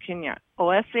Report for Kenya.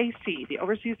 OSAC, the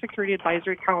Overseas Security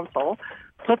Advisory Council,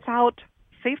 puts out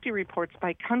safety reports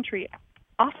by country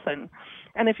often.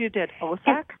 And if you did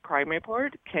OSAC Crime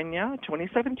Report, Kenya,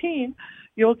 2017,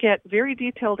 you'll get very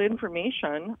detailed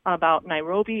information about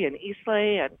Nairobi and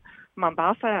Eastleigh and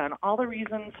Mombasa and all the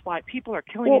reasons why people are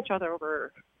killing each other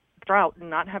over drought and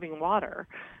not having water.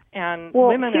 And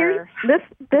women are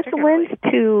this lends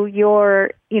to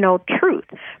your truth,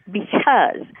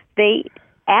 because they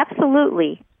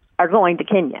absolutely are going to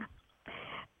Kenya.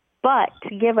 But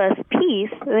to give us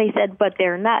peace, they said, but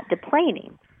they're not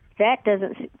deplaning. That's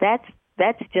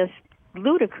just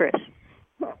ludicrous,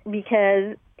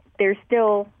 because they're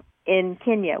still in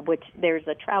Kenya, which there's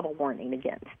a travel warning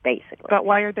against, basically. But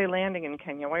why are they landing in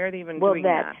Kenya? Why are they even doing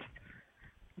that?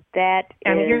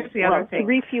 Here's the other thing. To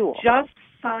refuel. Just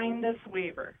sign this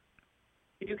waiver.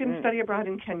 If you can study abroad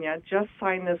in Kenya, just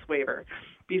sign this waiver.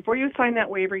 Before you sign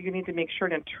that waiver, you need to make sure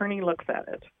an attorney looks at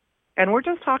it. And we're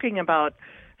just talking about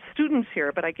students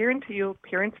here, but I guarantee you,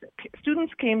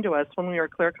 students came to us when we were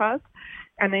Clear Cause,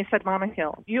 and they said, Mama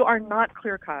Hill, you are not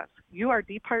Clear Cause. You are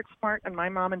Deep Heart Smart, and my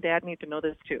mom and dad need to know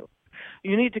this too.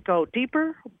 You need to go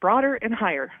deeper, broader, and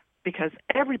higher. because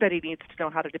everybody needs to know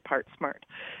how to depart smart.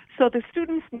 So the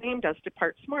students named us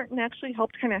Depart Smart and actually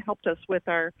helped us with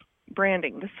our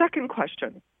branding. The second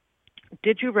question,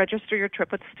 did you register your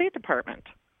trip with the State Department?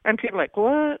 And people are like,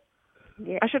 what?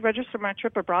 Yeah. I should register my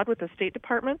trip abroad with the State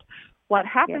Department? What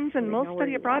happens in most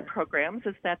study abroad programs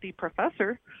is that the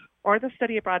professor or the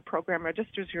study abroad program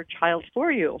registers your child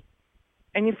for you.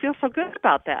 And you feel so good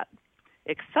about that.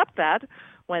 Except that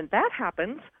when that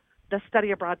happens, the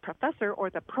study abroad professor or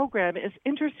the program is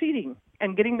interceding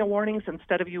and getting the warnings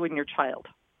instead of you and your child.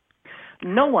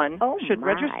 No one should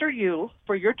register you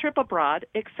for your trip abroad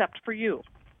except for you.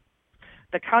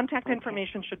 The contact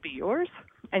information should be yours,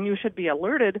 and you should be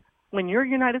alerted when your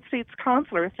United States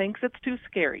consular thinks it's too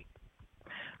scary.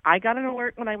 I got an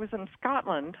alert when I was in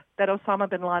Scotland that Osama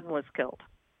bin Laden was killed.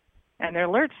 And their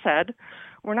alert said,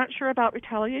 we're not sure about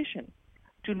retaliation.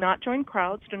 Do not join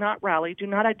crowds. Do not rally. Do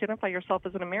not identify yourself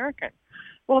as an American.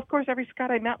 Well, of course, every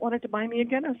Scot I met wanted to buy me a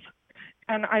Guinness.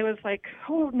 And I was like,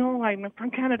 oh, no, I'm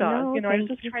from Canada. No, I was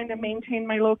just trying to maintain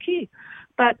my low key.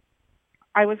 But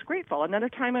I was grateful. Another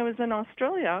time I was in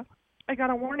Australia, I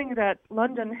got a warning that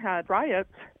London had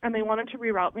riots, and they wanted to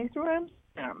reroute me through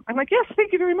Amsterdam. I'm like, yes,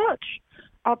 thank you very much.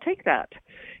 I'll take that.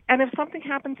 And if something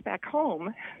happens back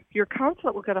home, your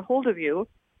consulate will get a hold of you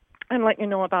and let you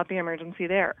know about the emergency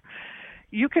there.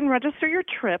 You can register your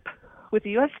trip with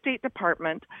the U.S. State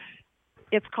Department.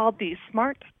 It's called the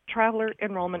Smart Traveler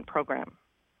Enrollment Program.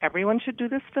 Everyone should do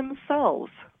this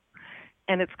themselves.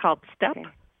 And it's called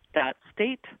step.state.gov.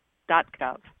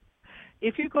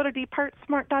 If you go to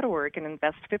departsmart.org and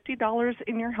invest $50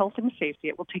 in your health and safety,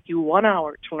 it will take you 1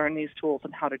 hour to learn these tools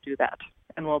and how to do that.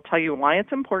 And we'll tell you why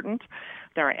it's important.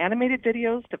 There are animated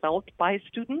videos developed by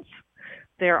students.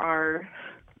 There are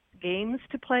games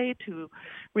to play to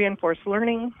reinforce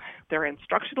learning. There are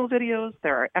instructional videos.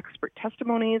 There are expert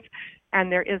testimonies.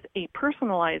 And there is a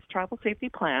personalized travel safety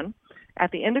plan.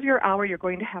 At the end of your hour, you're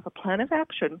going to have a plan of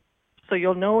action. So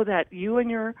you'll know that you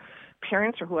and your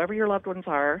parents or whoever your loved ones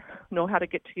are know how to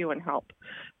get to you and help.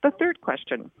 The third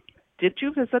question, did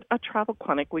you visit a travel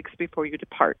clinic weeks before you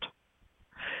depart?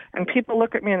 And people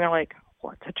look at me and they're like,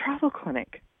 what's a travel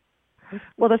clinic?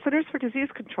 Well, the Centers for Disease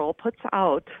Control puts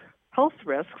out health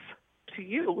risks to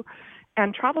you,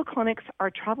 and travel clinics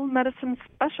are travel medicine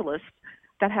specialists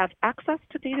that have access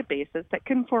to databases that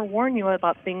can forewarn you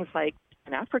about things like,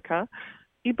 in Africa,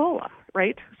 Ebola,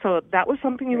 right? So that was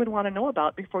something you would want to know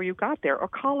about before you got there, or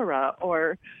cholera,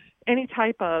 or any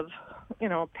type of,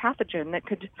 pathogen that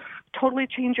could totally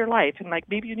change your life. And like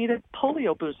maybe you need a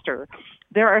polio booster.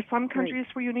 There are some countries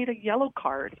where you need a yellow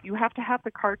card. You have to have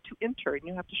the card to enter, and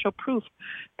you have to show proof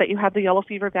that you have the yellow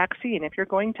fever vaccine. If you're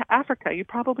going to Africa, you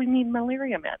probably need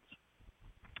malaria meds.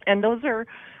 And those are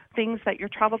things that your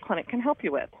travel clinic can help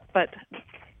you with. But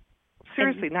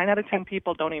seriously, 9 out of 10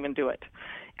 people don't even do it.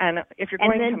 And if you're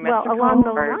going to Mexico, along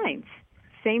those lines,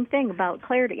 same thing about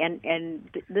clarity. And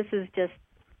this is just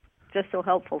so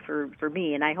helpful for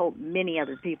me, and I hope many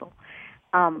other people.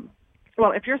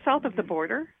 Well, if you're south of the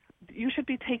border, you should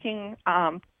be taking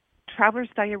traveler's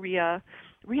diarrhea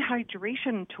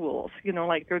rehydration tools.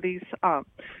 Like there are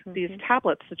these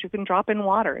tablets that you can drop in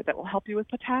water that will help you with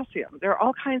potassium. There are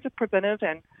all kinds of preventive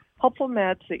and helpful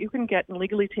meds that you can get and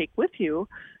legally take with you.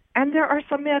 And there are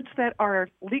some meds that are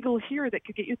legal here that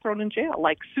could get you thrown in jail,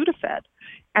 like Sudafed.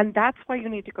 And that's why you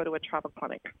need to go to a travel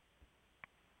clinic.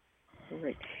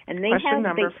 Right. And they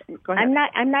Go ahead.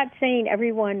 I'm not saying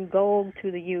everyone go to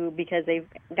the U because they've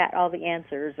got all the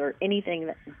answers or anything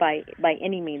by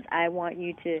any means. I want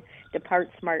you to depart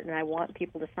smart, and I want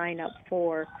people to sign up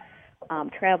for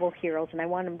Travel Heroes, and I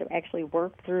want them to actually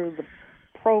work through the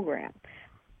program.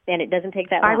 And it doesn't take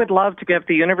that long. I would love to give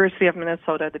the University of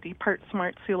Minnesota the Depart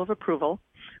Smart seal of approval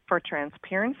for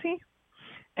transparency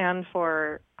and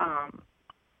for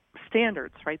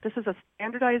standards, right? This is a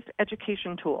standardized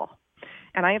education tool.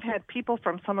 And I have had people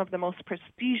from some of the most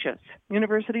prestigious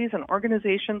universities and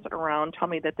organizations around tell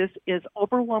me that this is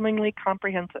overwhelmingly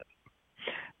comprehensive.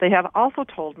 They have also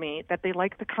told me that they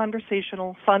like the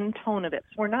conversational, fun tone of it.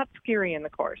 So we're not scary in the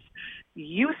course.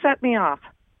 You set me off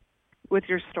with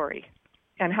your story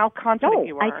and how confident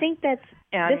you are. I think this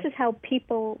is how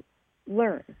people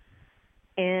learn,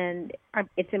 and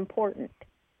it's important.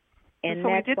 And so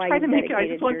that's we did why try to make it. I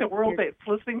dedicated just want the world that's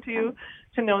listening to you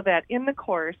to know that in the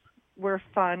course, we're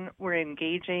fun, we're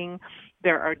engaging,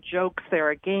 there are jokes, there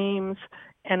are games,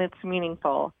 and it's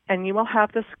meaningful. And you will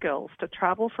have the skills to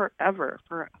travel forever,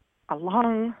 for a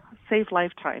long, safe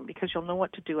lifetime, because you'll know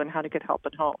what to do and how to get help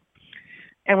at home.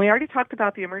 And we already talked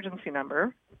about the emergency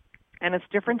number, and it's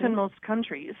different in most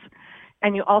countries.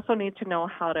 And you also need to know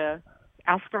how to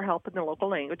ask for help in the local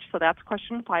language. So that's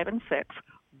question 5 and 6.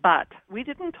 But we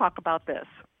didn't talk about this.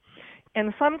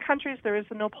 In some countries, there is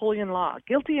a Napoleon law,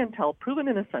 guilty until proven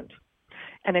innocent.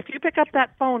 And if you pick up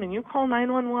that phone and you call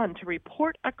 911 to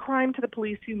report a crime to the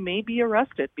police, you may be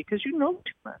arrested because you know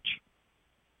too much.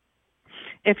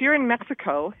 If you're in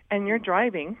Mexico and you're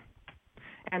driving,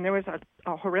 and there was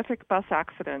a horrific bus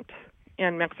accident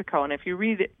in Mexico, and if you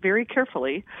read it very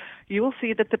carefully, you will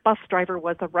see that the bus driver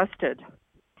was arrested.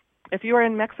 If you are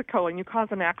in Mexico and you cause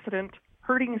an accident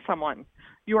hurting someone,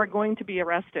 you are going to be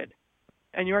arrested,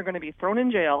 and you are going to be thrown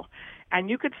in jail, and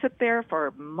you could sit there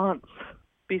for months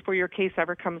before your case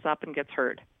ever comes up and gets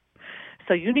heard.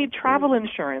 So you need travel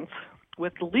insurance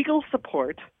with legal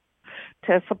support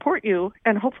to support you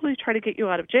and hopefully try to get you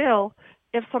out of jail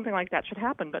if something like that should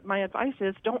happen. But my advice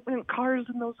is don't rent cars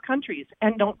in those countries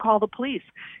and don't call the police.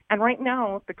 And right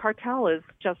now, the cartel is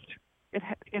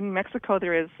in Mexico,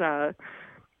 there is, I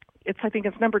think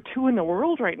it's number 2 in the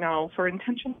world right now for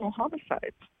intentional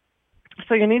homicides.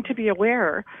 So you need to be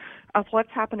aware of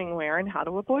what's happening where and how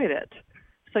to avoid it.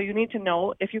 So you need to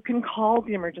know if you can call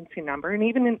the emergency number. And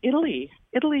even in Italy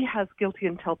has guilty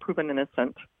until proven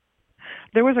innocent.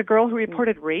 There was a girl who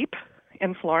reported rape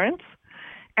in Florence,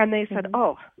 and they said,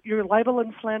 oh, you're libel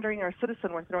and slandering our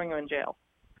citizen. We're throwing you in jail.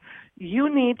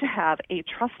 You need to have a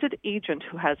trusted agent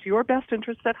who has your best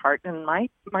interests at heart. And in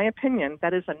my opinion,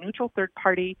 that is a neutral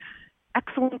third-party,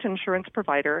 excellent insurance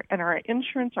provider. And our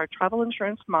travel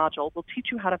insurance module will teach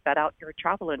you how to vet out your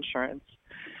travel insurance.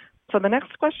 So the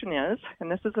next question is, and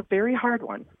this is a very hard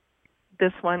one,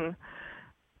 this one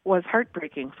was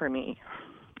heartbreaking for me,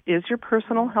 is your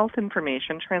personal health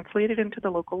information translated into the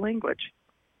local language?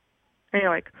 And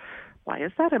you're like, why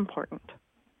is that important?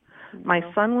 My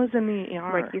son was in the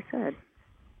ER. Like you said,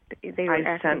 they were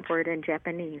asking for it in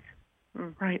Japanese.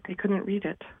 Right, they couldn't read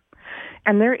it.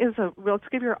 And there is let's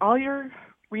give all your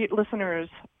listeners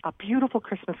a beautiful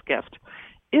Christmas gift.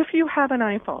 If you have an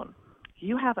iPhone,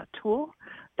 you have a tool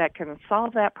that can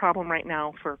solve that problem right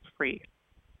now for free.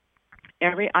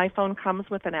 Every iPhone comes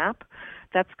with an app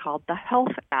that's called the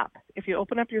Health app. If you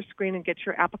open up your screen and get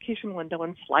your application window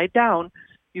and slide down,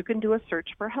 you can do a search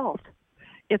for health.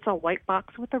 It's a white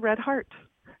box with a red heart.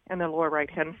 In the lower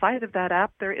right-hand side of that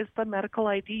app, there is the medical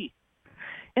ID.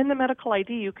 In the medical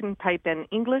ID, you can type in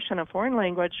English and a foreign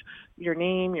language, your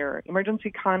name, your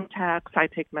emergency contacts. I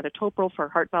take metoprolol for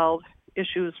heart valve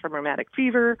issues from rheumatic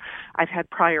fever. I've had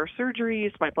prior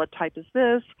surgeries. My blood type is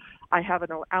this. I have an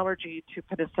allergy to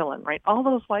penicillin, right? All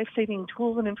those life-saving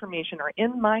tools and information are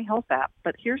in my health app,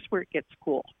 but here's where it gets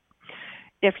cool.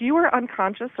 If you were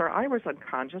unconscious or I was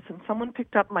unconscious and someone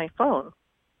picked up my phone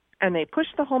and they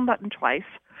pushed the home button twice,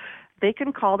 they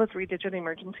can call the 3-digit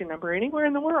emergency number anywhere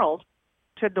in the world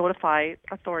to notify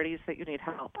authorities that you need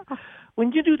help.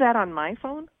 When you do that on my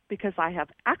phone, because I have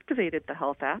activated the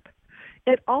health app,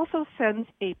 it also sends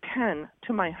a pen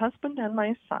to my husband and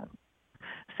my son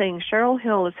saying Sheryl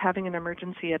Hill is having an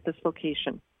emergency at this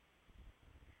location.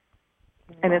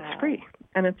 Wow. And it's free,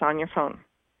 and it's on your phone.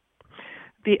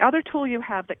 The other tool you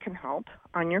have that can help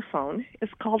on your phone is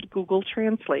called Google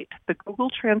Translate. The Google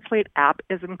Translate app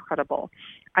is incredible.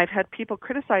 I've had people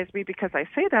criticize me because I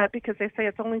say that because they say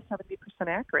it's only 70%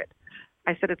 accurate.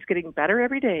 I said it's getting better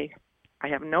every day. I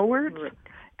have no words,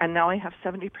 and now I have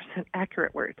 70%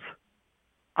 accurate words.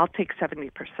 I'll take 70%.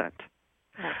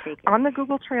 I'll take it. On the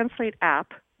Google Translate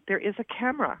app, there is a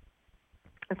camera.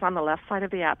 It's on the left side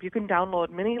of the app. You can download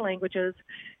many languages,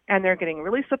 and they're getting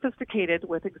really sophisticated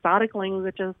with exotic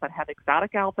languages that have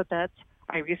exotic alphabets.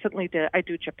 I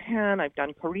do Japan, I've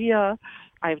done Korea,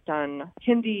 I've done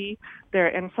Hindi,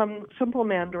 and some simple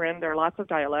Mandarin. There are lots of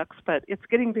dialects, but it's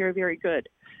getting very, very good.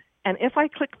 And if I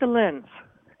click the lens,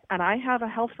 and I have a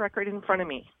health record in front of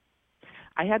me,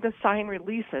 I had to sign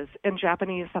releases in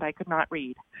Japanese that I could not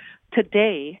read.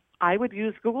 Today, I would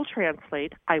use Google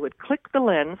Translate. I would click the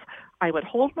lens. I would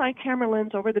hold my camera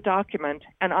lens over the document,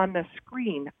 and on the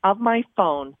screen of my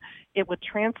phone, it would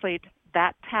translate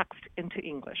that text into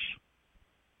English.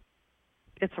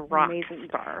 It's a rock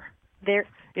star. There's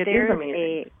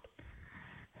amazing.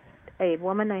 A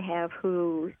woman I have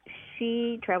who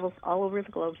she travels all over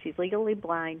the globe. She's legally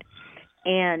blind,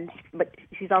 but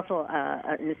she's also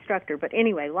an instructor. But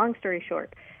anyway, long story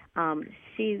short,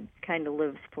 she kind of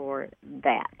lives for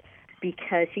that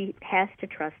because she has to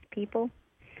trust people.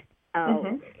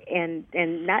 And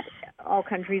not all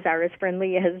countries are as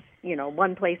friendly as,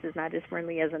 one place is not as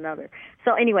friendly as another.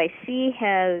 So anyway, she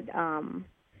has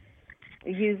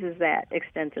uses that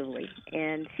extensively,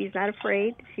 and she's not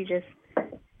afraid. She just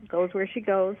goes where she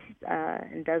goes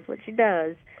and does what she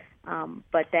does.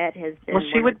 But that has been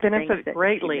she would benefit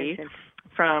greatly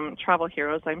from Travel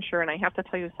Heroes, I'm sure, and I have to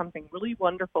tell you something really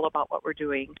wonderful about what we're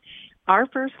doing. Our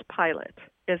first pilot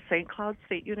is St. Cloud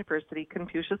State University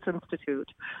Confucius Institute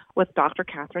with Dr.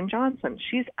 Katherine Johnson.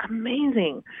 She's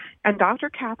amazing. And Dr.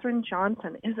 Katherine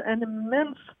Johnson is an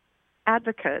immense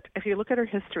advocate. If you look at her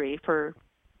history for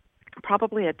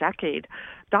probably a decade,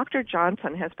 Dr.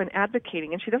 Johnson has been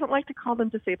advocating, and she doesn't like to call them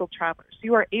disabled travelers.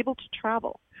 You are able to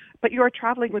travel, but you are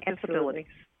traveling with disabilities.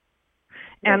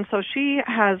 And so she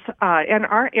has, and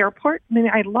our airport,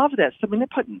 I love this.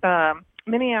 The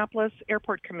Minneapolis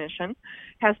Airport Commission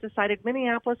has decided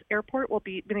Minneapolis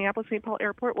St. Paul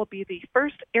Airport will be the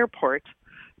first airport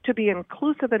to be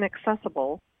inclusive and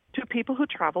accessible to people who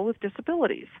travel with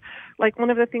disabilities. Like one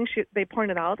of the things they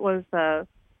pointed out was the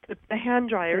hand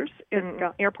dryers in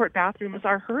airport bathrooms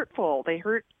are hurtful. They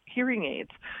hurt hearing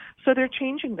aids. So they're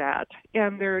changing that,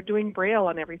 and they're doing Braille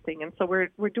on everything. And so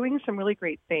we're doing some really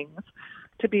great things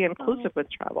to be inclusive with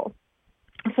travel.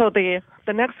 So the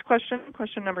next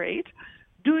question number 8,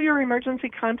 do your emergency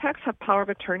contacts have power of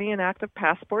attorney and active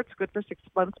passports good for 6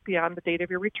 months beyond the date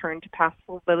of your return to pass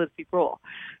the validity rule?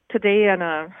 Today in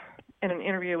an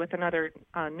interview with another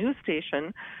news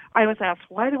station, I was asked,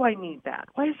 why do I need that?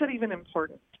 Why is that even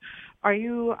important? Are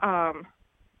you,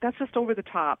 that's just over the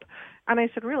top. And I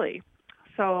said, really?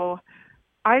 So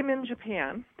I'm in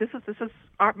Japan. This is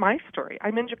my story.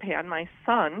 I'm in Japan. My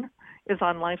son is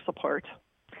on life support.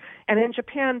 And in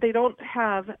Japan, they don't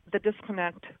have the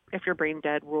disconnect if you're brain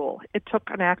dead rule. It took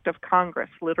an act of Congress,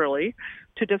 literally,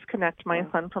 to disconnect my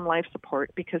son from life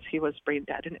support because he was brain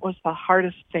dead. And it was the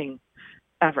hardest thing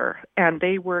ever. And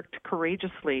they worked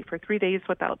courageously for 3 days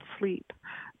without sleep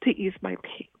to ease my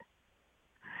pain.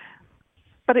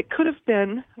 But it could have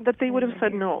been that they would have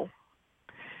said no.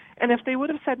 And if they would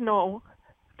have said no,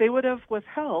 they would have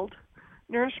withheld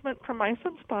nourishment from my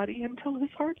son's body until his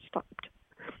heart stopped.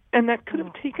 And that could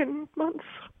have taken months.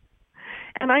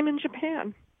 And I'm in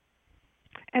Japan.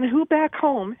 And who back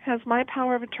home has my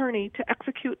power of attorney to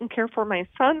execute and care for my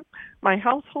son, my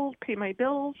household, pay my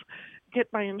bills, get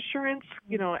my insurance,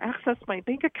 access my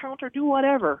bank account, or do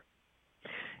whatever?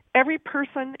 Every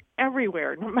person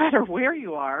everywhere, no matter where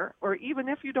you are, or even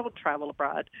if you don't travel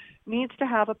abroad, needs to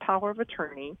have a power of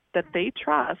attorney that they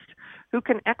trust who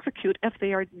can execute if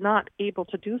they are not able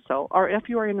to do so, or if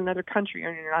you are in another country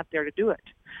and you're not there to do it.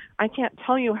 I can't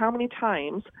tell you how many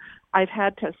times I've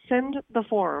had to send the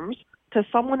forms to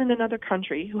someone in another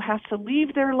country who has to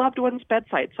leave their loved one's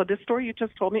bedside. So this story you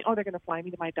just told me, they're going to fly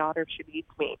me to my daughter if she needs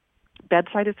me.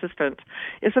 Bedside assistant.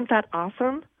 Isn't that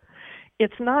awesome?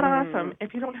 It's not awesome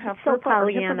if you don't have so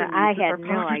Pollyanna, I had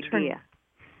no idea.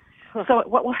 So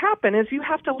what will happen is you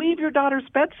have to leave your daughter's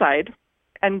bedside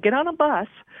and get on a bus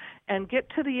and get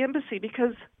to the embassy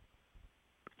because,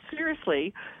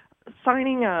 seriously,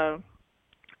 signing a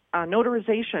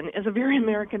notarization is a very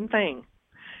American thing.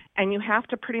 And you have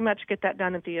to pretty much get that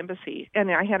done at the embassy.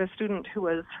 And I had a student who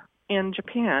was in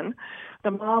Japan.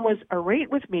 The mom was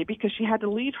irate with me because she had to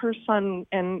leave her son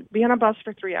and be on a bus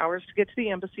for 3 hours to get to the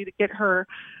embassy to get her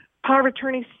power of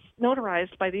attorney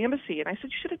notarized by the embassy. And I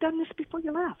said, you should have done this before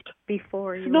you left.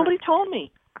 Nobody told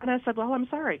me. And I said, well, I'm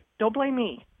sorry. Don't blame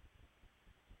me.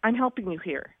 I'm helping you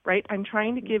here, right? I'm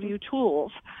trying to give you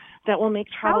tools that will make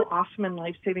travel awesome in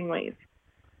life-saving ways.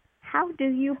 How do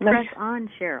you press on,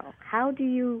 Sheryl? How do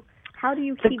you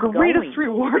keep going? The greatest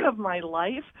reward of my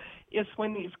life is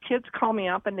when these kids call me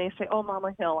up and they say, oh,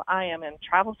 Mama Hill, I am in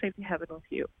travel safety heaven with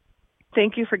you.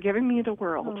 Thank you for giving me the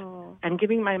world and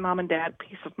giving my mom and dad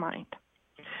peace of mind.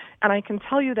 And I can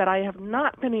tell you that I have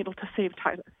not been able to save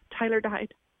Tyler. Tyler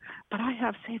died, but I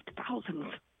have saved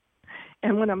thousands.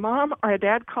 And when a mom or a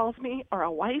dad calls me or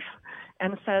a wife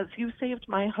and says, you saved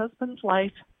my husband's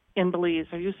life in Belize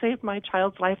or you saved my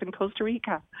child's life in Costa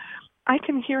Rica, I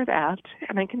can hear that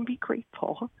and I can be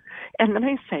grateful. And then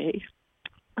I say,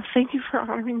 thank you for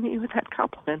honoring me with that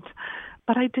compliment,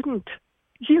 but I didn't.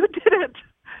 You did it.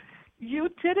 You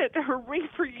did it. Hooray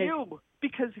for you,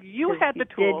 because you had the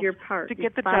tools to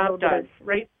get the job done,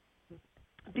 right?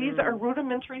 These are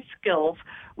rudimentary skills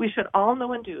we should all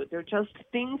know and do. They're just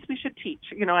things we should teach.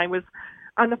 I was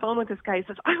on the phone with this guy. He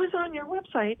says, I was on your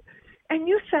website, and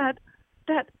you said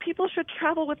that people should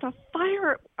travel with a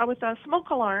smoke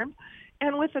alarm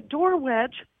and with a door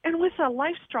wedge and with a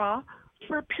life straw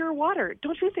for pure water.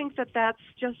 Don't you think that that's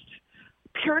just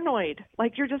paranoid?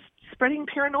 Like you're just spreading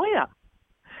paranoia.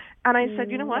 And I said,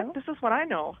 you know what? This is what I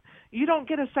know. You don't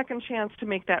get a second chance to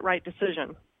make that right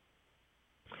decision.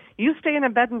 You stay in a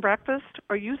bed and breakfast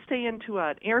or you stay into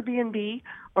an Airbnb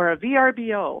or a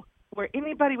VRBO where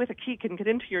anybody with a key can get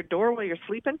into your door while you're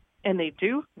sleeping, and they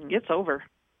do, it's over.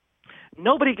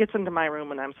 Nobody gets into my room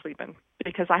when I'm sleeping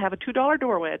because I have a $2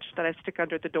 door wedge that I stick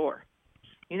under the door.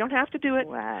 You don't have to do it.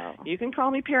 Wow. You can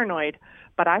call me paranoid,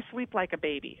 but I sleep like a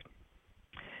baby.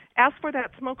 As for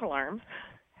that smoke alarm,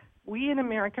 we in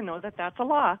America know that that's a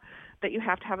law, that you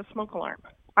have to have a smoke alarm.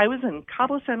 I was in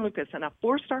Cabo San Lucas in a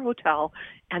 4-star hotel,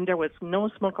 and there was no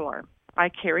smoke alarm. I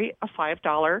carry a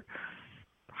 $5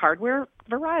 hardware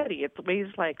variety. It weighs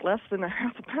like less than a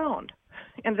half a pound,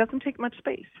 and it doesn't take much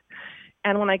space.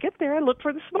 And when I get there, I look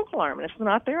for the smoke alarm. And if it's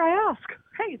not there, I ask,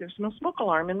 hey, there's no smoke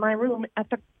alarm in my room at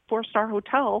the 4-star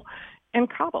hotel in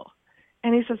Cabo.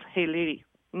 And he says, hey, lady,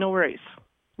 no worries.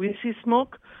 We see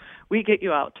smoke, we get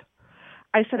you out.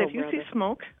 I said, if you see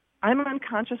smoke, I'm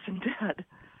unconscious and dead.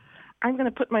 I'm going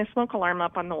to put my smoke alarm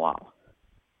up on the wall.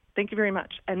 Thank you very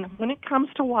much. And when it comes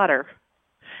to water,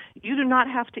 you do not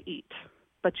have to eat,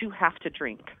 but you have to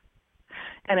drink.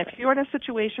 And if you're in a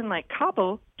situation like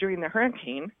Cabo during the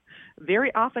hurricane,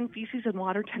 very often feces and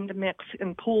water tend to mix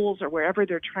in pools or wherever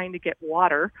they're trying to get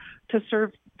water to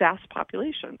serve vast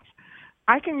populations.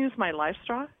 I can use my life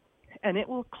straw, and it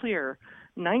will clear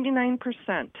 99%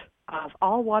 of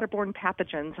all waterborne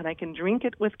pathogens, and I can drink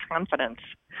it with confidence.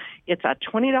 It's a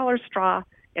 $20 straw.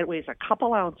 It weighs a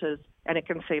couple ounces, and it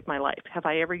can save my life. Have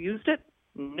I ever used it?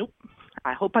 Nope.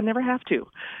 I hope I never have to.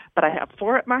 But I have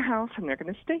 4 at my house, and they're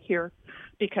going to stay here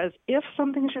because if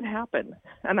something should happen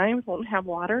and I won't have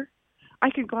water, I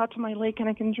can go out to my lake and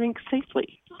I can drink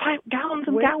safely. 5 gallons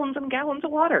and gallons and gallons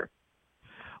of water.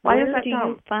 Why is that dumb? Where do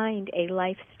you find a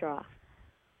life straw?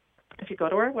 If you go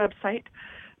to our website,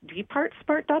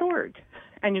 departsmart.org,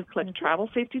 and you click Travel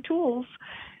Safety Tools,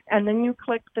 and then you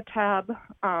click the tab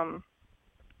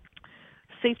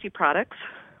Safety Products.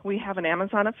 We have an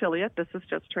Amazon affiliate. This is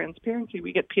just transparency.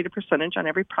 We get paid a percentage on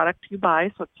every product you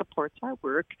buy, so it supports our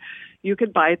work. You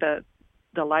could buy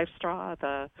the life straw,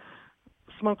 the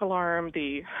smoke alarm,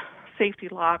 the safety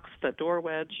locks, the door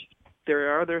wedge.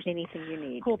 There are other anything you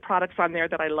need. Cool products on there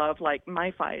that I love, like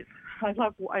MiFi.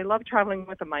 I love traveling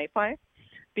with a MiFi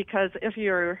because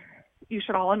you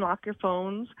should all unlock your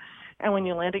phones, and when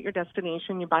you land at your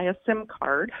destination, you buy a SIM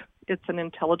card. It's an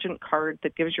intelligent card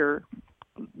that gives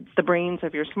the brains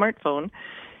of your smartphone.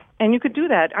 And you could do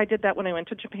that. I did that when I went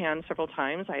to Japan several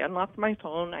times. I unlocked my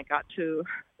phone. I got to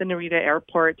the Narita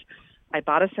airport. I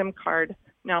bought a SIM card.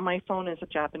 Now my phone is a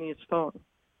Japanese phone,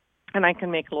 and I can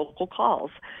make local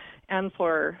calls. And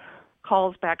for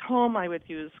calls back home, I would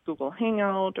use Google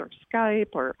Hangout or Skype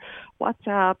or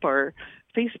WhatsApp or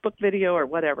Facebook video or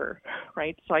whatever,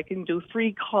 right? So I can do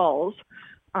free calls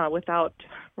without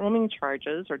roaming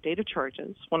charges or data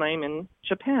charges when I'm in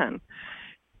Japan.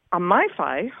 On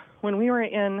MiFi, when we were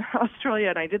in Australia,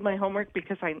 and I did my homework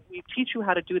because we teach you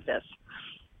how to do this,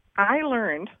 I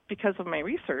learned because of my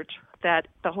research that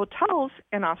the hotels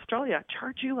in Australia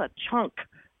charge you a chunk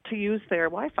to use their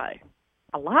Wi-Fi.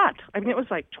 A lot. I mean, it was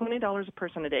like $20 a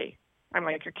person a day. I'm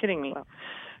like, you're kidding me. Wow.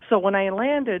 So when I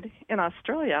landed in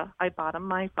Australia, I bought a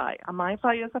MiFi. A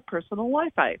MiFi is a personal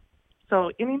Wi-Fi.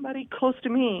 So anybody close to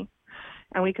me,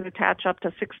 and we could attach up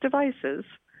to 6 devices,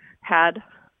 had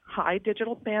high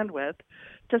digital bandwidth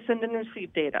to send and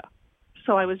receive data.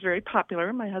 So I was very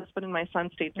popular. My husband and my son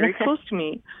stayed very close to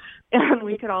me, and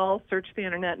we could all search the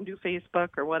internet and do Facebook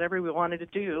or whatever we wanted to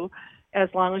do as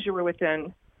long as you were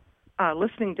within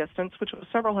listening distance, which was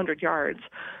several hundred yards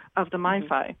of the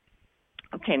MiFi.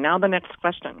 Okay, now the next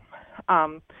question.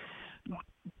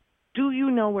 Do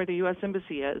you know where the U.S.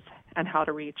 Embassy is and how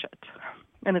to reach it?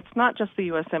 And it's not just the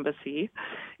U.S. Embassy.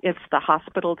 It's the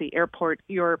hospital, the airport,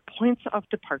 your points of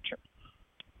departure.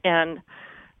 And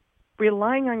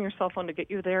relying on your cell phone to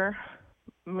get you there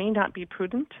may not be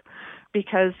prudent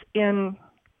because in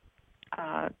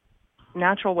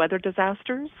natural weather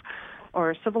disasters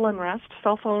or civil unrest,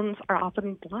 cell phones are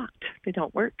often blocked. They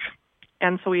don't work.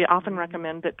 And so we often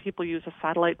recommend that people use a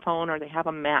satellite phone or they have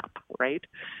a map, right?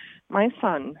 My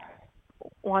son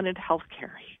wanted health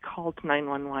care. He called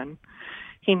 911.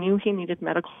 He knew he needed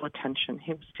medical attention.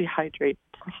 He was dehydrated.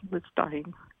 He was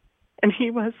dying. And he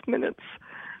was minutes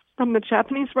from the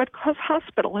Japanese Red Cross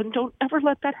Hospital, and don't ever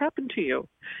let that happen to you.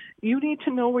 You need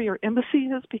to know where your embassy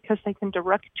is because they can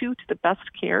direct you to the best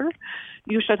care.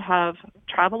 You should have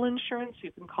travel insurance.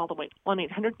 You can call the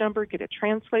 1-800 number, get a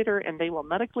translator, and they will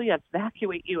medically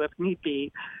evacuate you if need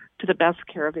be to the best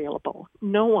care available.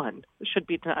 No one should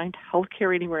be denied health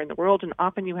care anywhere in the world, and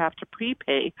often you have to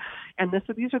prepay. And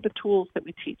these are the tools that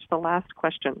we teach. The last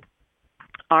question.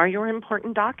 Are your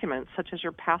important documents, such as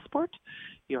your passport,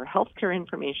 your healthcare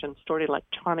information, stored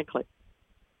electronically?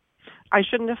 I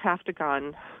shouldn't have to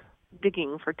gone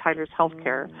digging for Tyler's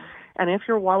healthcare. And if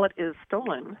your wallet is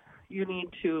stolen, You need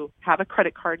to have a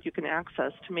credit card you can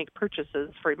access to make purchases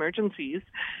for emergencies.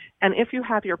 And if you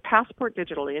have your passport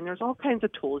digitally, and there's all kinds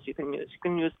of tools you can use. You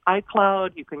can use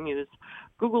iCloud, you can use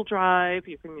Google Drive,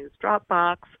 you can use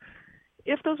Dropbox.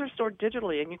 If those are stored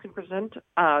digitally and you can present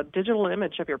a digital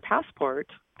image of your passport,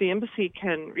 the embassy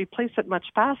can replace it much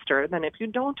faster than if you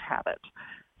don't have it.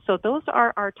 So those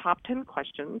are our top 10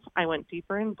 questions. I went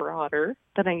deeper and broader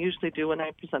than I usually do when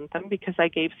I present them because I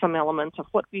gave some elements of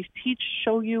what we teach,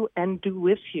 show you, and do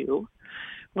with you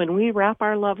when we wrap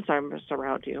our love's arms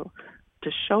around you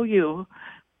to show you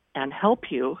and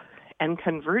help you and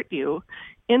convert you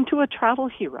into a travel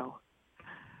hero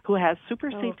who has super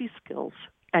safety skills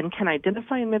and can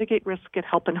identify and mitigate risk, get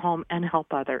help in home, and help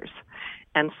others.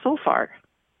 And so far,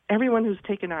 everyone who's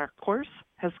taken our course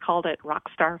has called it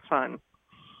rockstar fun.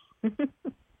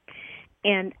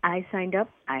 And I signed up.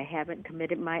 I haven't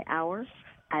committed my hours.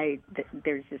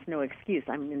 There's just no excuse.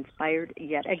 I'm inspired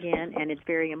yet again, and it's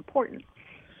very important.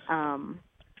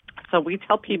 So we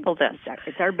tell people this.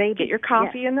 It's our baby. Get your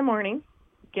coffee in the morning.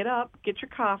 Get up, get your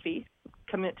coffee.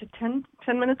 Commit to 10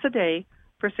 minutes a day.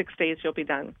 For 6 days, you'll be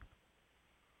done.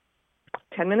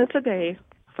 10 minutes a day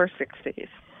for 6 days.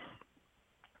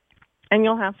 And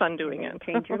you'll have fun doing it.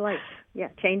 Change your life. Yeah,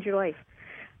 change your life.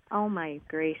 Oh, my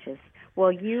gracious.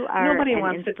 Well, you are Nobody an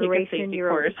wants inspiration. to take a safety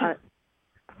course.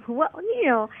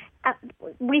 Well,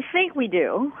 we think we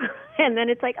do, and then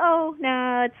it's like, oh,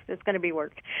 no, it's going to be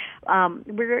work.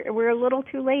 We're a little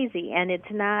too lazy, and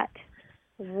it's not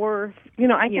worth.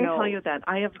 I can tell you that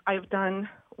I've done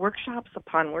workshops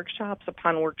upon workshops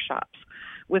upon workshops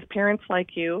with parents like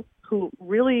you who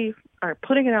really are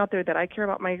putting it out there that I care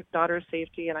about my daughter's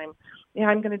safety, and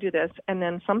I'm going to do this, and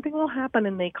then something will happen,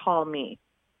 and they call me.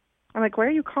 I'm like, why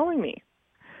are you calling me?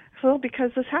 So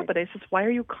because this happened. I said, why are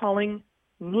you calling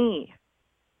me?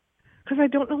 Because I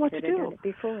don't know what to do.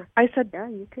 I said,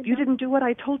 you didn't do what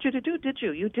I told you to do, did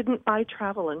you? You didn't buy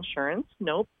travel insurance?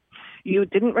 Nope. You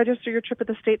didn't register your trip at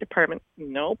the State Department?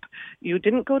 Nope. You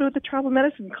didn't go to the travel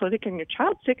medicine clinic and your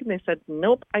child's sick? And they said,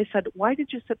 nope. I said, why did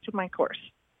you sit through my course?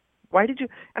 Why did you?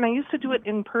 And I used to do it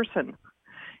in person.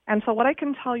 And so what I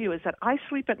can tell you is that I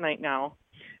sleep at night now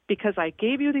because I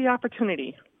gave you the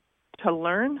opportunity to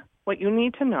learn what you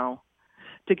need to know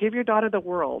to give your daughter the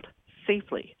world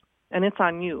safely. And it's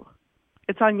on you.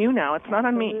 It's on you now. It's not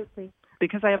on me.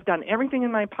 Because I have done everything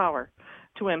in my power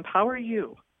to empower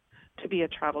you to be a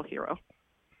travel hero.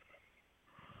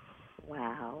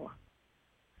 Wow.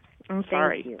 I'm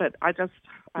sorry, but I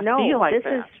feel like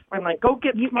that. I'm like, go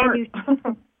get smart.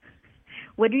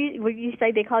 What do you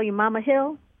say they call you, Mama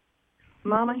Hill?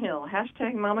 Mama Hill.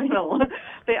 # Mama Hill.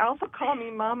 They also call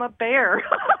me Mama Bear.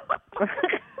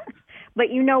 But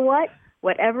you know what?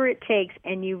 Whatever it takes,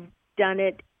 and you've done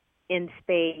it in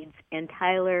spades. And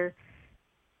Tyler,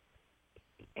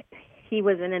 he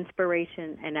was an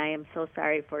inspiration, and I am so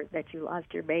sorry that you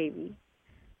lost your baby.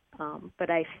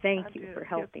 But I thank you for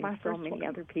helping so many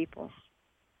other people.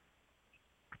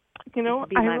 Be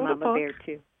I my Mama Bear,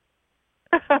 too.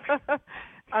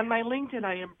 On my LinkedIn,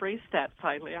 I embraced that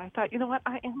finally. I thought, you know what,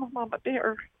 I am a Mama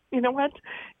Bear. You know what?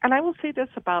 And I will say this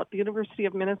about the University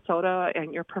of Minnesota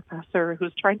and your professor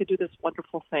who's trying to do this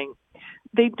wonderful thing.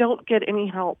 They don't get any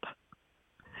help.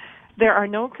 There are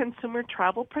no consumer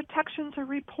travel protections or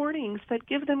reportings that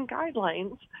give them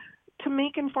guidelines to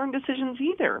make informed decisions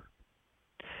either.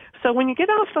 So when you get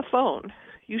off the phone,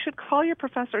 you should call your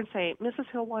professor and say, Mrs.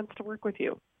 Hill wants to work with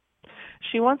you.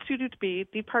 She wants you to be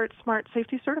Depart Smart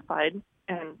Safety Certified,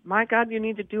 and my God, you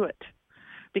need to do it.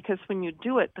 Because when you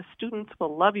do it, the students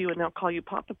will love you, and they'll call you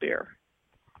Papa Bear.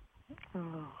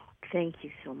 Oh, thank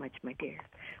you so much, my dear.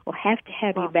 We'll have to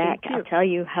have you back. I'll tell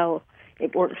you how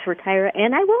it works for Tyra,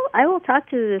 and I will talk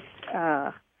to this,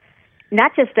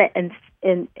 not just that,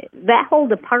 in that whole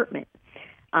department.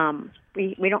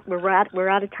 We're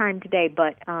out of time today,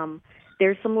 but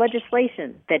there's some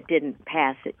legislation that didn't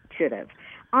pass. It should have.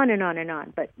 On and on and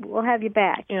on. But we'll have you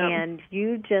back, and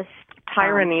you just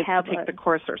Tyra needs to take the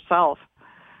course herself.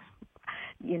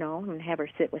 And have her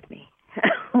sit with me.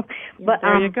 But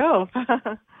there you go.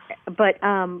 But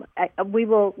we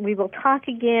will talk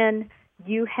again.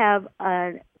 You have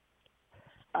an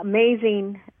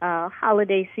amazing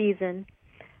holiday season.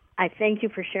 I thank you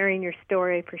for sharing your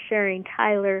story, for sharing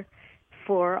Tyler,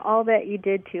 for all that you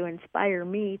did to inspire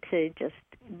me to just.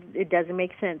 It doesn't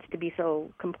make sense to be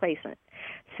so complacent.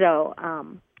 So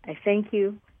I thank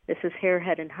you. This is Hair,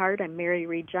 Head, and Heart. I'm Mary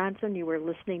Reed Johnson. You were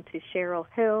listening to Sheryl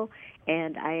Hill,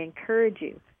 and I encourage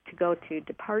you to go to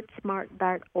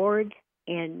departsmart.org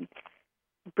and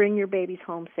bring your babies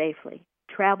home safely.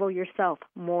 Travel yourself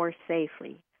more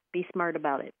safely. Be smart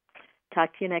about it.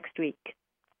 Talk to you next week.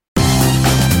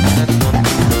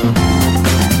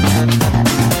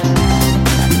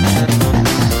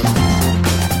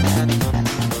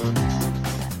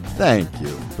 Thank you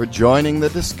for joining the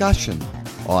discussion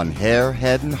on Hair,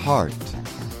 Head, and Heart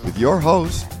with your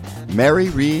host, Mary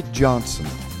Reed Johnson.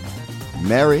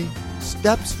 Mary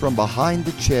steps from behind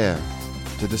the chair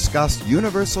to discuss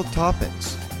universal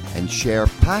topics and share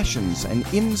passions and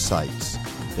insights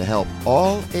to help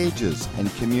all ages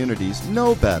and communities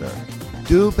know better,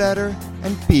 do better,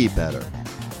 and be better.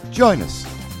 Join us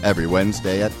every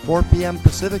Wednesday at 4 p.m.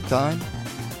 Pacific Time.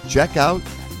 Check out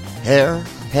Hair,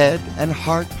 Head, and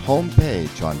Heart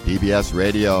homepage on PBS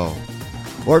Radio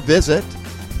or visit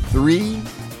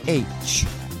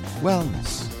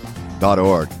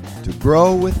 3hwellness.org to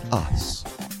grow with us.